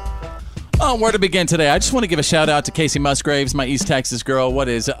 Oh, where to begin today? I just want to give a shout out to Casey Musgraves, my East Texas girl. What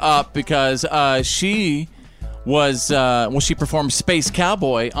is up? Because she was, she performed Space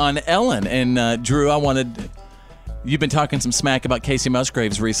Cowboy on Ellen. And Drew, you've been talking some smack about Casey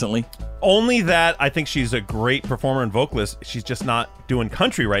Musgraves recently. Only that I think she's a great performer and vocalist. She's just not doing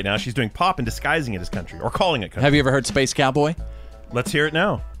country right now. She's doing pop and disguising it as country, or calling it country. Have you ever heard Space Cowboy? Let's hear it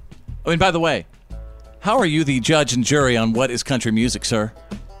now. Oh, and by the way, how are you the judge and jury on what is country music, sir?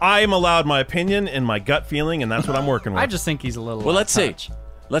 I am allowed my opinion and my gut feeling, and that's what I'm working with. I just think he's a little. Well, let's see.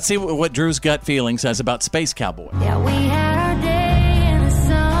 Let's see what Drew's gut feeling says about Space Cowboy. Yeah, we had our day in the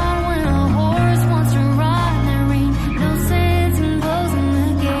sun when a horse wants to ride. There ain't no sense in closing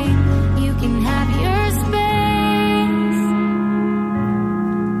the gate. You can have your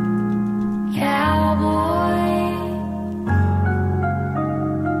space, cowboy.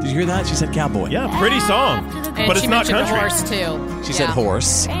 Did you hear that? She said cowboy. Yeah, pretty song. And but it's not country. Horse too. She said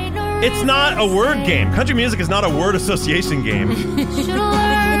horse. It's not a word game. Country music is not a word association game. Should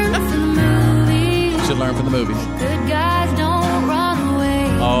learn from the movies. Should learn from the movies. Good guys don't run away.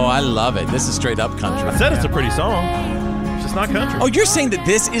 Oh, I love it. This is straight up country. I said it's a pretty song. It's just not country. Oh, you're saying that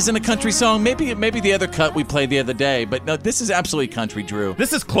this isn't a country song? Maybe the other cut we played the other day, but no, this is absolutely country, Drew.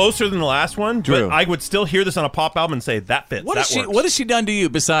 This is closer than the last one, Drew. but I would still hear this on a pop album and say, that fits, What that has works. what has she done to you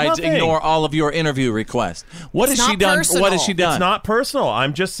besides Nothing. ignore all of your interview requests? What It's has she not done? personal. What has she done? It's not personal.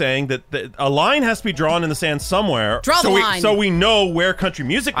 I'm just saying that a line has to be drawn in the sand somewhere. Draw the line. So we know where country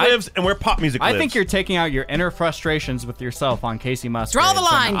music lives and where pop music lives. I think you're taking out your inner frustrations with yourself on Casey Musgraves. Draw the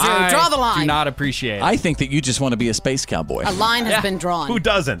line, Drew. Draw the line. I do not appreciate it. I think that you just want to be a space cowboy. A line has been drawn. Who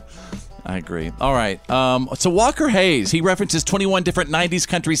doesn't? I agree. All right. So Walker Hayes, he references 21 different 90s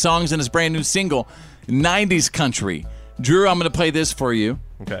country songs in his brand new single, 90s Country. Drew, I'm going to play this for you.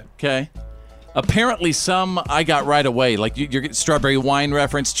 Okay. Apparently some I got right away. Like you're getting Strawberry Wine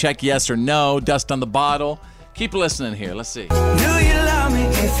reference, check yes or no, Dust on the Bottle. Keep listening here. Let's see. Do you love me?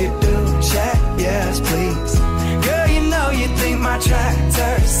 If you do, check yes, please. Girl, you know you think my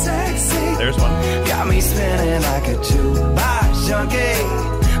tractor's sexy. There's one. Got me spinning like a jukebox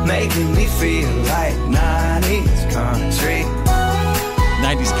junkie, making me feel like 90s country.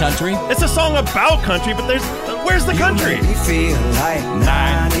 90s Country? It's a song about country, but where's the country? You make me feel like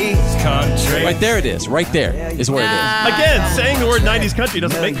 90s country. Right there it is. Right there is where it is. Again, saying the word 90s country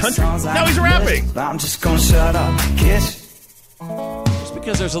doesn't make country. Now he's rapping. I'm just gonna shut up and kiss. Just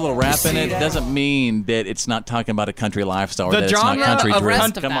because there's a little rap in it doesn't mean that it's not talking about a country lifestyle or The that it's not genre country of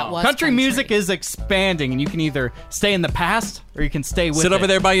driven. Come on. Country music is expanding, and you can either stay in the past or you can stay with Sit it. over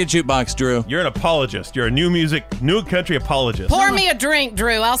there by your jukebox, Drew. You're an apologist. You're a new country apologist. Pour me a drink,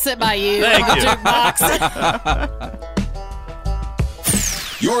 Drew. I'll sit by you. Thank on the you. jukebox.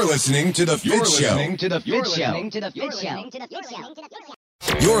 You're listening to the Fitz Show.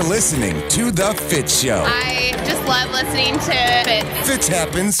 You're listening to the Fitz Show. I just love listening to Fitz. Fitz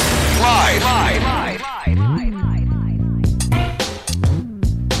happens live.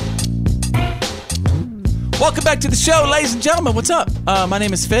 Welcome back to the show, ladies and gentlemen. What's up? My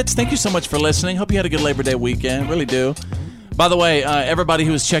name is Fitz. Thank you so much for listening. Hope you had a good Labor Day weekend. Really do. By the way, everybody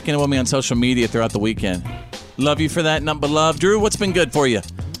who was checking in with me on social media throughout the weekend, love you for that. Nothing but love. Drew, what's been good for you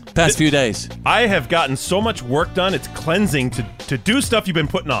past few days? I have gotten so much work done. It's cleansing to do stuff you've been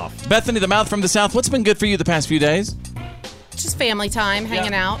putting off. Bethany, the mouth from the south, what's been good for you the past few days? Just family time,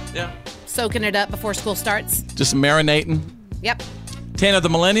 hanging out. Yeah. Soaking it up before school starts. Just marinating. Yep. Tanner the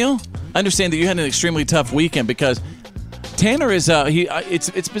millennial, I understand that you had an extremely tough weekend because Tanner is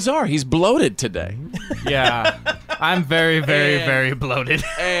it's bizarre. He's bloated today. Yeah. I'm very, very, very bloated.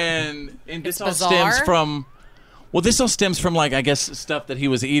 And this all bizarre. stems from like, I guess, stuff that he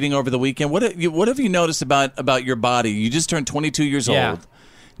was eating over the weekend. What have you noticed about your body? You just turned 22 years old.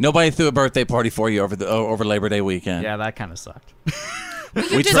 Nobody threw a birthday party for you over Labor Day weekend. Yeah, that kind of sucked.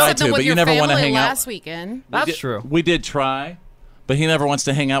 We tried to, but you never want to hang out. Last weekend. That's true. We did try, but he never wants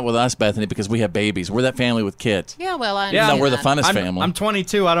to hang out with us, Bethany, because we have babies. We're that family with kids. Yeah, well, I know we're the that. funnest family. I'm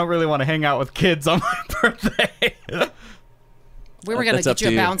 22. I don't really want to hang out with kids on my birthday. We were going to That's up get you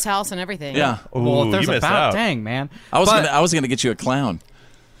to a you. bounce house and everything. Yeah. Well, if Ooh, there's you a missed bounce, out. dang, man. I was gonna get you a clown.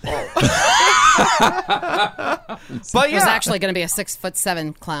 But It was yeah, actually going to be a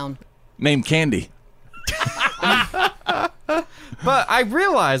 6'7" clown. Named Candy. but I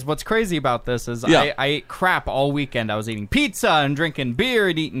realized what's crazy about this is I ate crap all weekend. I was eating pizza and drinking beer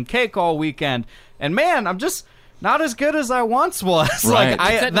and eating cake all weekend. And man, I'm just not as good as I once was. Right.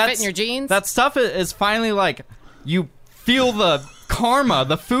 You couldn't fit in your jeans? That stuff is finally like, you feel the karma,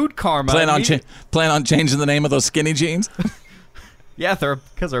 the food karma. Plan on changing the name of those skinny jeans? Yeah,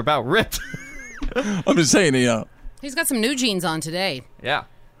 because they're about ripped. I'm just saying, He's got some new jeans on today. Yeah.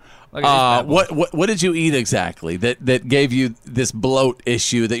 Look at these bad boys. What did you eat exactly that gave you this bloat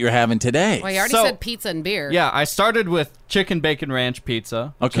issue that you're having today? Well, you already said pizza and beer. Yeah, I started with chicken bacon ranch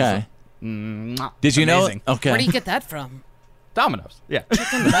pizza. Okay. Did you amazing. know? Okay. Where do you get that from? Domino's. Yeah.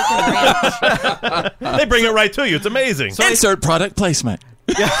 Chicken bacon ranch. They bring it right to you. It's amazing. Insert product placement.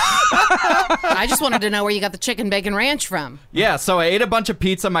 I just wanted to know where you got the chicken bacon ranch from. Yeah, so I ate a bunch of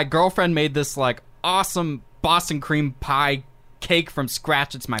pizza. My girlfriend made this like awesome Boston cream pie cake from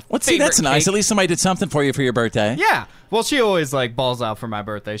scratch. It's my favorite. See, that's nice. cake. At least somebody did something for you for your birthday. Yeah. Well, she always like balls out for my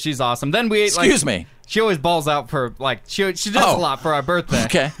birthday. She's awesome. Then we ate Excuse me. She always balls out for like she does a lot for our birthday.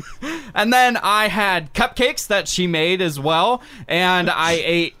 Okay. And then I had cupcakes that she made as well, and I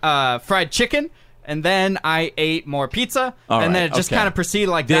ate fried chicken. And then I ate more pizza, and then it just kind of proceeded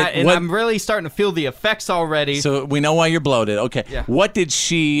like that. And I'm really starting to feel the effects already. So we know why you're bloated. Okay. Yeah. What did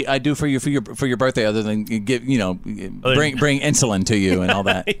she do for your birthday other than give bring insulin to you and all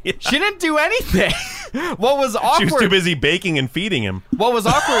that? She didn't do anything. What was awkward? She was too busy baking and feeding him. What was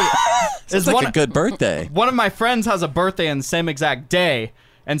awkward is like a good birthday. One of my friends has a birthday on the same exact day.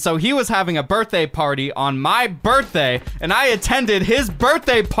 And so he was having a birthday party on my birthday, and I attended his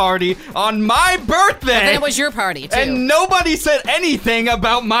birthday party on my birthday. And then it was your party, too. And nobody said anything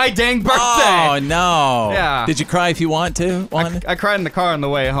about my dang birthday. Oh, no. Yeah. Did you cry if you want to? I cried in the car on the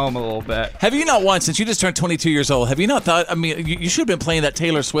way home a little bit. Have you not once, since you just turned 22 years old, have you not thought, I mean, you should have been playing that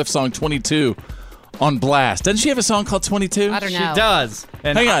Taylor Swift song 22 on blast. Doesn't she have a song called 22? I don't know. She does.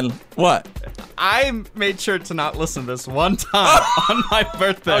 And Hang on. What? I made sure to not listen to this one time on my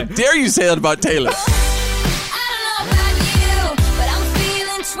birthday. How dare you say that about Taylor?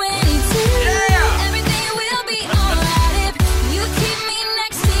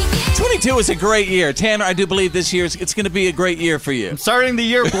 22 is a great year. Tanner, I do believe this year it's going to be a great year for you. I'm starting the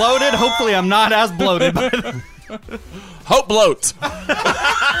year bloated. Hopefully I'm not as bloated. Hope bloat.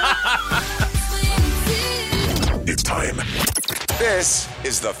 It's time. This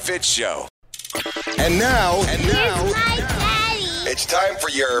is the Fitz Show. And now, Here's my daddy. it's time for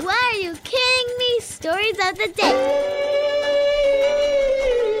your Why are you kidding me? Stories of the day.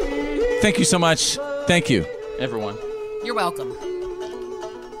 Thank you so much. Thank you, everyone. You're welcome.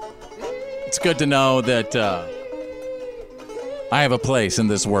 It's good to know that I have a place in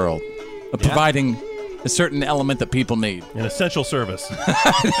this world of providing a certain element that people need. An essential service.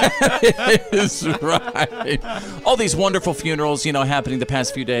 Is right. All these wonderful funerals, happening the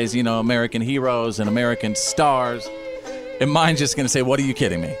past few days, American heroes and American stars. And mine's just going to say, what are you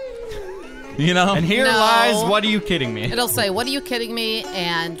kidding me? And here No. lies, what are you kidding me? It'll say, what are you kidding me?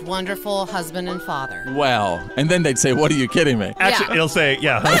 And wonderful husband and father. Well, and then they'd say, what are you kidding me? Actually, it'll say,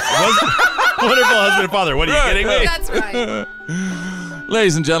 wonderful husband and father. What are you kidding me? That's right.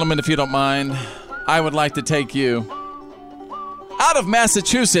 Ladies and gentlemen, if you don't mind, I would like to take you out of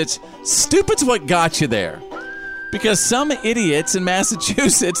Massachusetts. Stupid's what got you there. Because some idiots in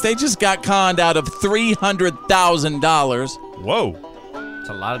Massachusetts, they just got conned out of $300,000. Whoa. It's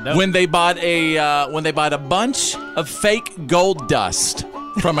a lot of dough. When they bought a bunch of fake gold dust.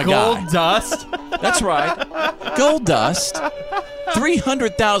 from a guy. Gold dust? That's right. Gold dust.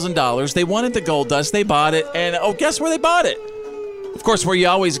 $300,000. They wanted the gold dust. They bought it. And, guess where they bought it? Of course, where you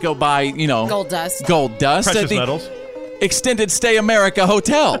always go buy, gold dust. Gold dust. Precious at the metals. Extended Stay America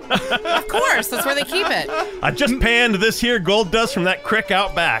Hotel. Of course. That's where they keep it. I just panned this here gold dust from that crick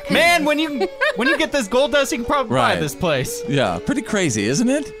out back. Man, when you get this gold dust, you can probably buy this place. Yeah, pretty crazy, isn't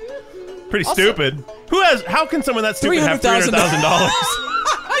it? Pretty stupid. How can someone that stupid have $300,000?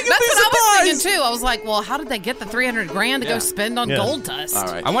 That's what I was thinking too. I was like, well, how did they get the $300,000 to go spend on gold dust? All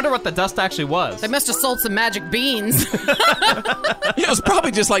right. I wonder what the dust actually was. They must have sold some magic beans. It was probably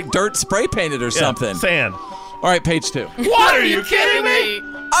just like dirt spray painted or something. Sand. All right, page 2. What are you kidding me?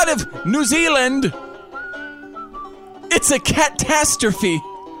 Out of New Zealand, it's a catastrophe.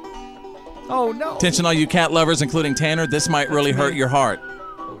 Oh, no. Attention all you cat lovers, including Tanner, this might really hurt your heart.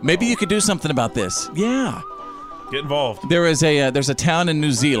 Maybe you could do something about this. Yeah. Get involved. There's a town in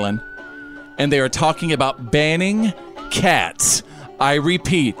New Zealand, and they are talking about banning cats. I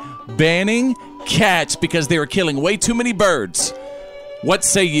repeat, banning cats because they are killing way too many birds. What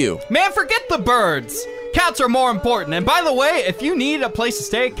say you? Man, forget the birds. Cats are more important. And by the way, if you need a place to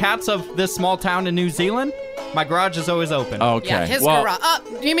stay, cats of this small town in New Zealand, my garage is always open. Okay. Yeah, his garage.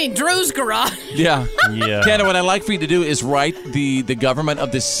 You mean Drew's garage? Yeah. Yeah. Tanner, what I'd like for you to do is write the government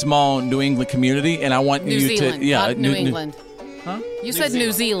of this small New England community, and I want New you Zealand, to... Yeah, not New England. Huh? You said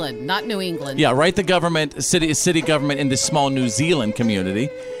New Zealand, not New England. Yeah, write the government, city government in this small New Zealand community,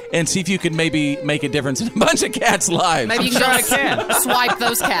 and see if you could maybe make a difference in a bunch of cats' lives. Maybe you can swipe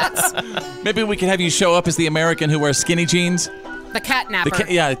those cats. Maybe we could have you show up as the American who wears skinny jeans. The cat napper.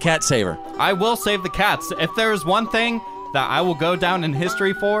 The cat saver. I will save the cats. If there's one thing that I will go down in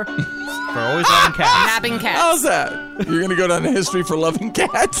history for always loving cats. Nabbing cats. How's that? You're going to go down in history for loving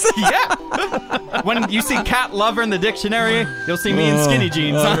cats? Yeah. When you see cat lover in the dictionary, you'll see me in skinny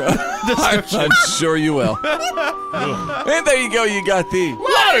jeans. I'm sure you will. And there you go. You got the...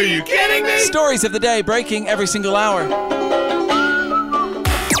 What are you kidding me? Stories of the day breaking every single hour. And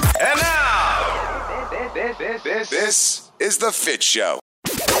now, this is the Fitz Show.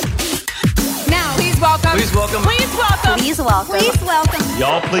 Now, please welcome. Please welcome. Please welcome. Please welcome. Please welcome.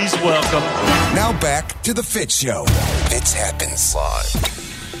 Y'all, please welcome. Now back to the Fitz Show. Fitz happens live.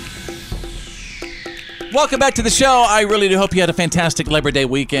 Welcome back to the show. I really do hope you had a fantastic Labor Day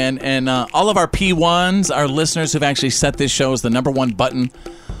weekend. And all of our P1s, our listeners who've actually set this show as the #1 button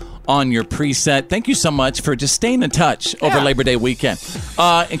on your preset, thank you so much for just staying in touch over Labor Day weekend.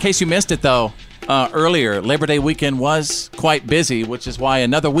 In case you missed it, though, earlier, Labor Day weekend was quite busy, which is why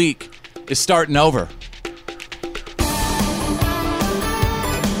another week is starting over.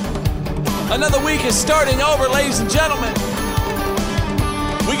 Another week is starting over, ladies and gentlemen.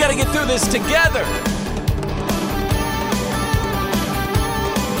 We got to get through this together.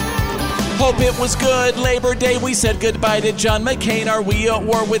 Hope it was good. Labor Day, we said goodbye to John McCain. Are we at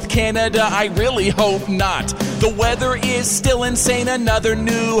war with Canada? I really hope not. The weather is still insane. Another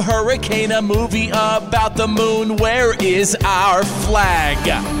new hurricane. A movie about the moon. Where is our flag?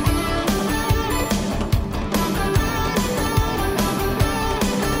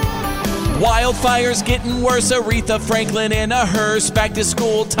 Wildfires getting worse. Aretha Franklin in a hearse. Back to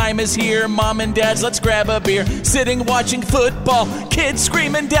school time is here. Mom and dads, let's grab a beer. Sitting watching football. Kids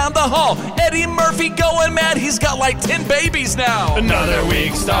screaming down the hall. Eddie Murphy going mad. He's got like 10 babies now. Another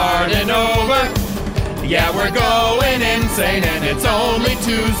week starting over. Yeah, we're going insane, and it's only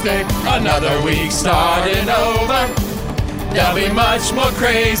Tuesday. Another week starting over. They'll be much more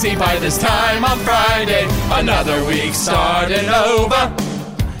crazy by this time on Friday. Another week starting over.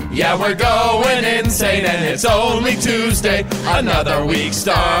 Yeah, we're going insane, and it's only Tuesday. Another week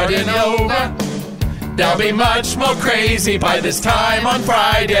starting over. They'll be much more crazy by this time on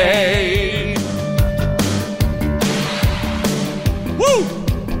Friday. Woo!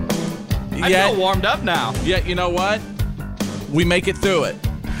 I feel warmed up now. Yeah, you know what? We make it through it.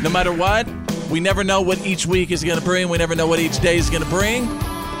 No matter what, we never know what each week is going to bring. We never know what each day is going to bring.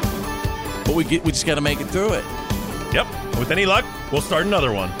 But we just got to make it through it. Yep. With any luck, we'll start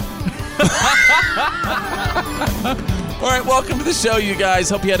another one. All right, welcome to the show, you guys.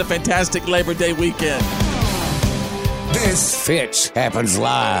 Hope you had a fantastic Labor Day weekend. This Fitz happens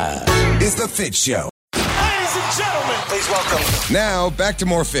live. is the Fitz Show. Ladies and gentlemen, Please welcome. Now back to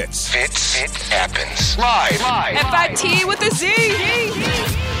more Fitz. Fitz happens live. FIT with a Z.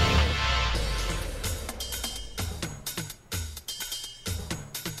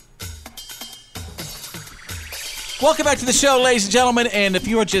 Welcome back to the show, ladies and gentlemen. And if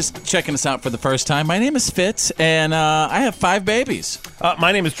you are just checking us out for the first time, my name is Fitz, and I have 5 babies.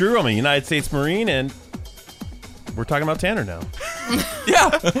 My name is Drew. I'm a United States Marine, and we're talking about Tanner now.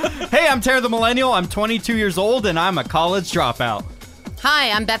 Hey, I'm Tanner the Millennial. I'm 22 years old, and I'm a college dropout.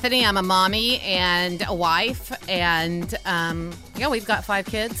 Hi, I'm Bethany. I'm a mommy and a wife, and we've got 5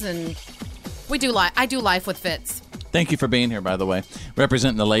 kids, and I do life with Fitz. Thank you for being here, by the way,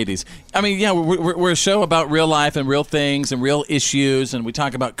 representing the ladies. I mean, yeah, we're a show about real life and real things and real issues, and we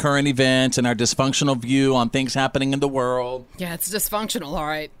talk about current events and our dysfunctional view on things happening in the world. Yeah, it's dysfunctional, all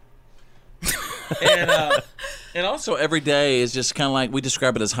right. And also every day is just kind of like, we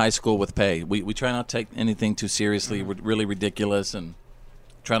describe it as high school with pay. We try not to take anything too seriously. We're really ridiculous and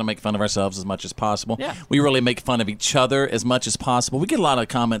try to make fun of ourselves as much as possible. Yeah. We really make fun of each other as much as possible. We get a lot of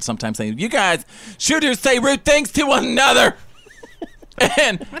comments sometimes saying, you guys shooters say rude things to one another.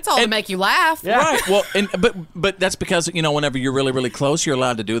 And that's all to make you laugh. Yeah. Right. Well, but that's because, whenever you're really, really close, you're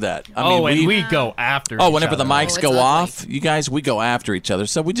allowed to do that. We go after each whenever other. the mics go off, you guys, we go after each other.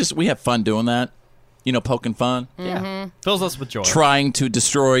 So we have fun doing that. Poking fun. Yeah. Fills us with joy. Trying to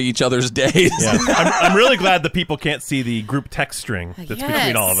destroy each other's days. Yeah. I'm really glad that people can't see the group text string that's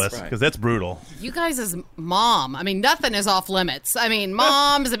between all of us, because that's brutal. You guys as mom, nothing is off limits.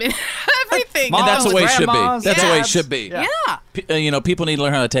 Moms, everything. And that's the way it should be. That's the way it dads. should be. Yeah. People need to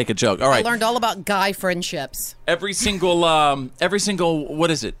learn how to take a joke. All right. I learned all about guy friendships. Every single,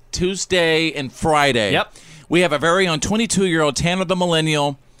 what is it? Tuesday and Friday. Yep. We have a very own 22-year-old Tanner the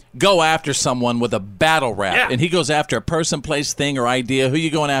Millennial go after someone with a battle rap, and he goes after a person, place, thing, or idea. Who are you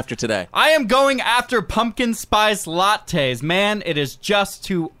going after today? I am going after pumpkin spice lattes. Man, it is just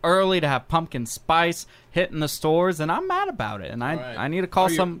too early to have pumpkin spice hitting the stores, and I'm mad about it, and I need to call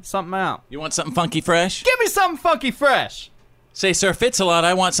something out. You want something funky fresh? Give me something funky fresh. Say, Sir Fitz-a-lot,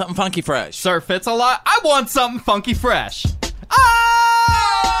 I want something funky fresh. Sir Fitz-a-lot, I want something funky fresh.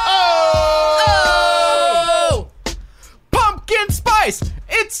 Pumpkin spice!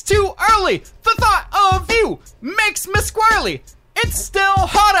 It's too early! The thought of you makes me squirrely! It's still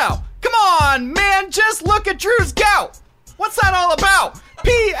hot out! Come on, man, just look at Drew's gout! What's that all about?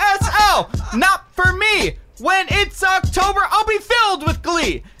 PSL, not for me! When it's October, I'll be filled with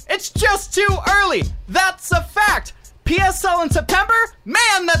glee! It's just too early, that's a fact! PSL in September?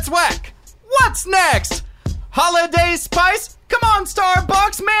 Man, that's whack! What's next? Holiday spice? Come on,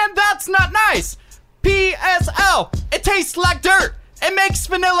 Starbucks, man, that's not nice! PSL, it tastes like dirt. It makes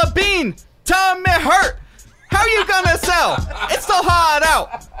vanilla bean tummy hurt. How you gonna sell? It's so hot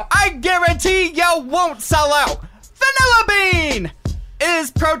out. I guarantee you won't sell out. Vanilla bean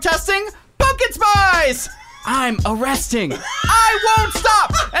is protesting pumpkin spice. I'm arresting. I won't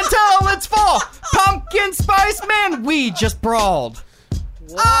stop until it's full. Pumpkin spice, man, we just brawled.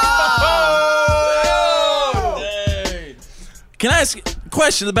 Can I ask a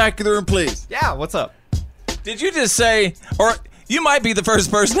question in the back of the room, please? Yeah, what's up? Did you just say, or you might be the first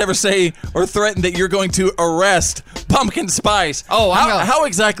person to ever say or threaten that you're going to arrest Pumpkin Spice? Oh, how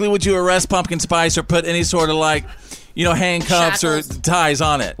exactly would you arrest Pumpkin Spice or put any sort of handcuffs shackles or ties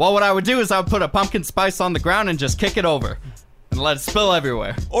on it? Well, what I would do is I would put a pumpkin spice on the ground and just kick it over and let it spill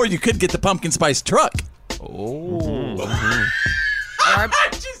everywhere. Or you could get the Pumpkin Spice truck. Oh.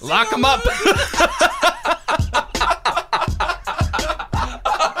 Lock them up.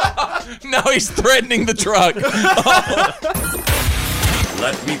 Now he's threatening the truck.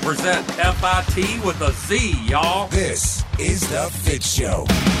 Let me present FIT with a Z, y'all. This is the Fitz Show.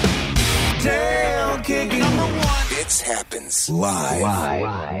 Tail kicking. Fitz happens live.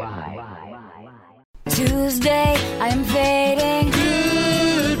 Tuesday, I'm fading.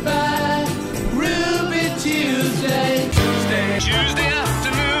 Goodbye, Ruby Tuesday. Tuesday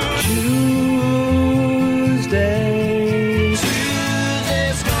afternoon. Tuesday.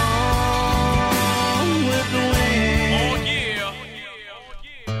 Tuesday's gone with the wind.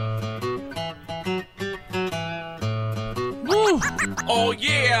 Oh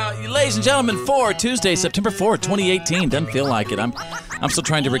yeah, ladies and gentlemen, for Tuesday, September 4th, 2018. Doesn't feel like it. I'm still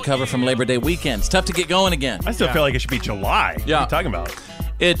trying to recover from Labor Day weekend. It's tough to get going again. I still feel like it should be July. Yeah. What are you talking about?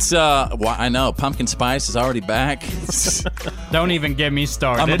 It's I know pumpkin spice is already back. Don't even get me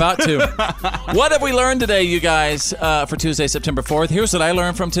started. I'm about to. What have we learned today, you guys, for Tuesday, September 4th? Here's what I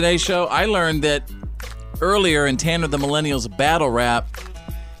learned from today's show. I learned that earlier in Tanner the Millennial's battle rap,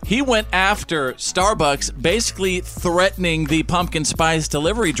 he went after Starbucks, basically threatening the pumpkin spice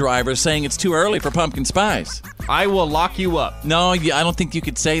delivery driver, saying it's too early for pumpkin spice. I will lock you up. No, I don't think you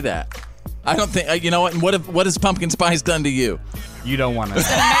could say that. I don't think. You know what? And what has pumpkin spice done to you? You don't want to.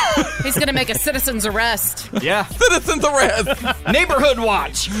 He's going to make a citizen's arrest. Yeah. Citizen's arrest. Neighborhood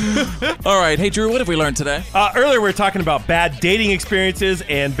watch. All right. Hey, Drew, what have we learned today? Earlier we were talking about bad dating experiences,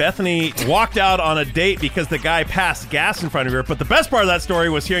 and Bethany walked out on a date because the guy passed gas in front of her. But the best part of that story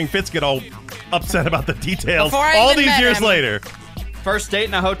was hearing Fitz get all upset about the details Before I all even these met years him. later. First date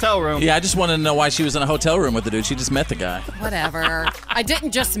in a hotel room. Yeah, I just wanted to know why she was in a hotel room with the dude. She just met the guy. Whatever. I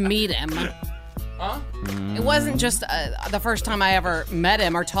didn't just meet him. It wasn't just the first time I ever met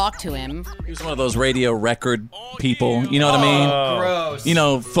him or talked to him. He was one of those radio record people. You know what I mean? Gross. You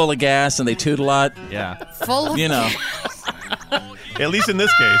know, full of gas and they toot a lot. Yeah. Full of You know, At least in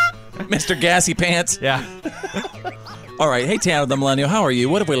this case. Mr. Gassy Pants. Yeah. All right. Hey, Tanner the Millennial. How are you?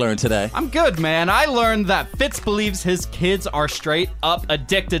 What have we learned today? I'm good, man. I learned that Fitz believes his kids are straight up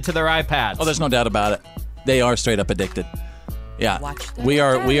addicted to their iPads. Oh, there's no doubt about it. They are straight up addicted. Yeah. We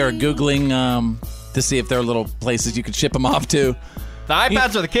are Googling to see if there are little places you could ship them off to. The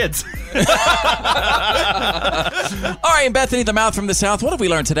iPads are the kids. All right, and Bethany the Mouth from the South, what have we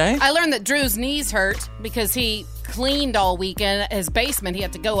learned today? I learned that Drew's knees hurt because he cleaned all weekend his basement. He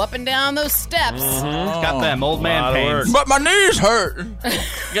had to go up and down those steps. He's got them old man pains. But my knees hurt.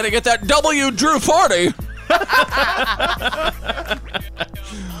 Gotta get that W Drew 40.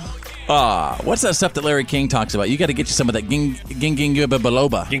 What's that stuff that Larry King talks about? You got to get you some of that ginkgo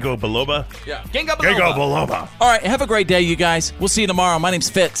biloba. Ginkgo biloba? Yeah. Ginkgo biloba. All right, have a great day, you guys. We'll see you tomorrow. My name's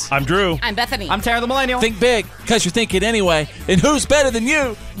Fitz. I'm Drew. I'm Bethany. I'm Tanner the Millennial. Think big, because you're thinking anyway. And who's better than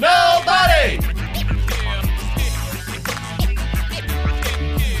you? Nobody!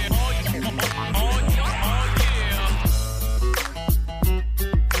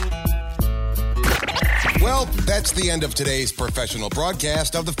 Well, that's the end of today's professional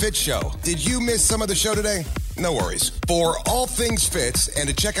broadcast of The Fitz Show. Did you miss some of the show today? No worries. For all things Fitz and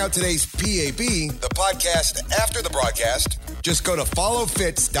to check out today's PAB, the podcast after the broadcast, just go to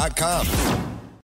followfitz.com.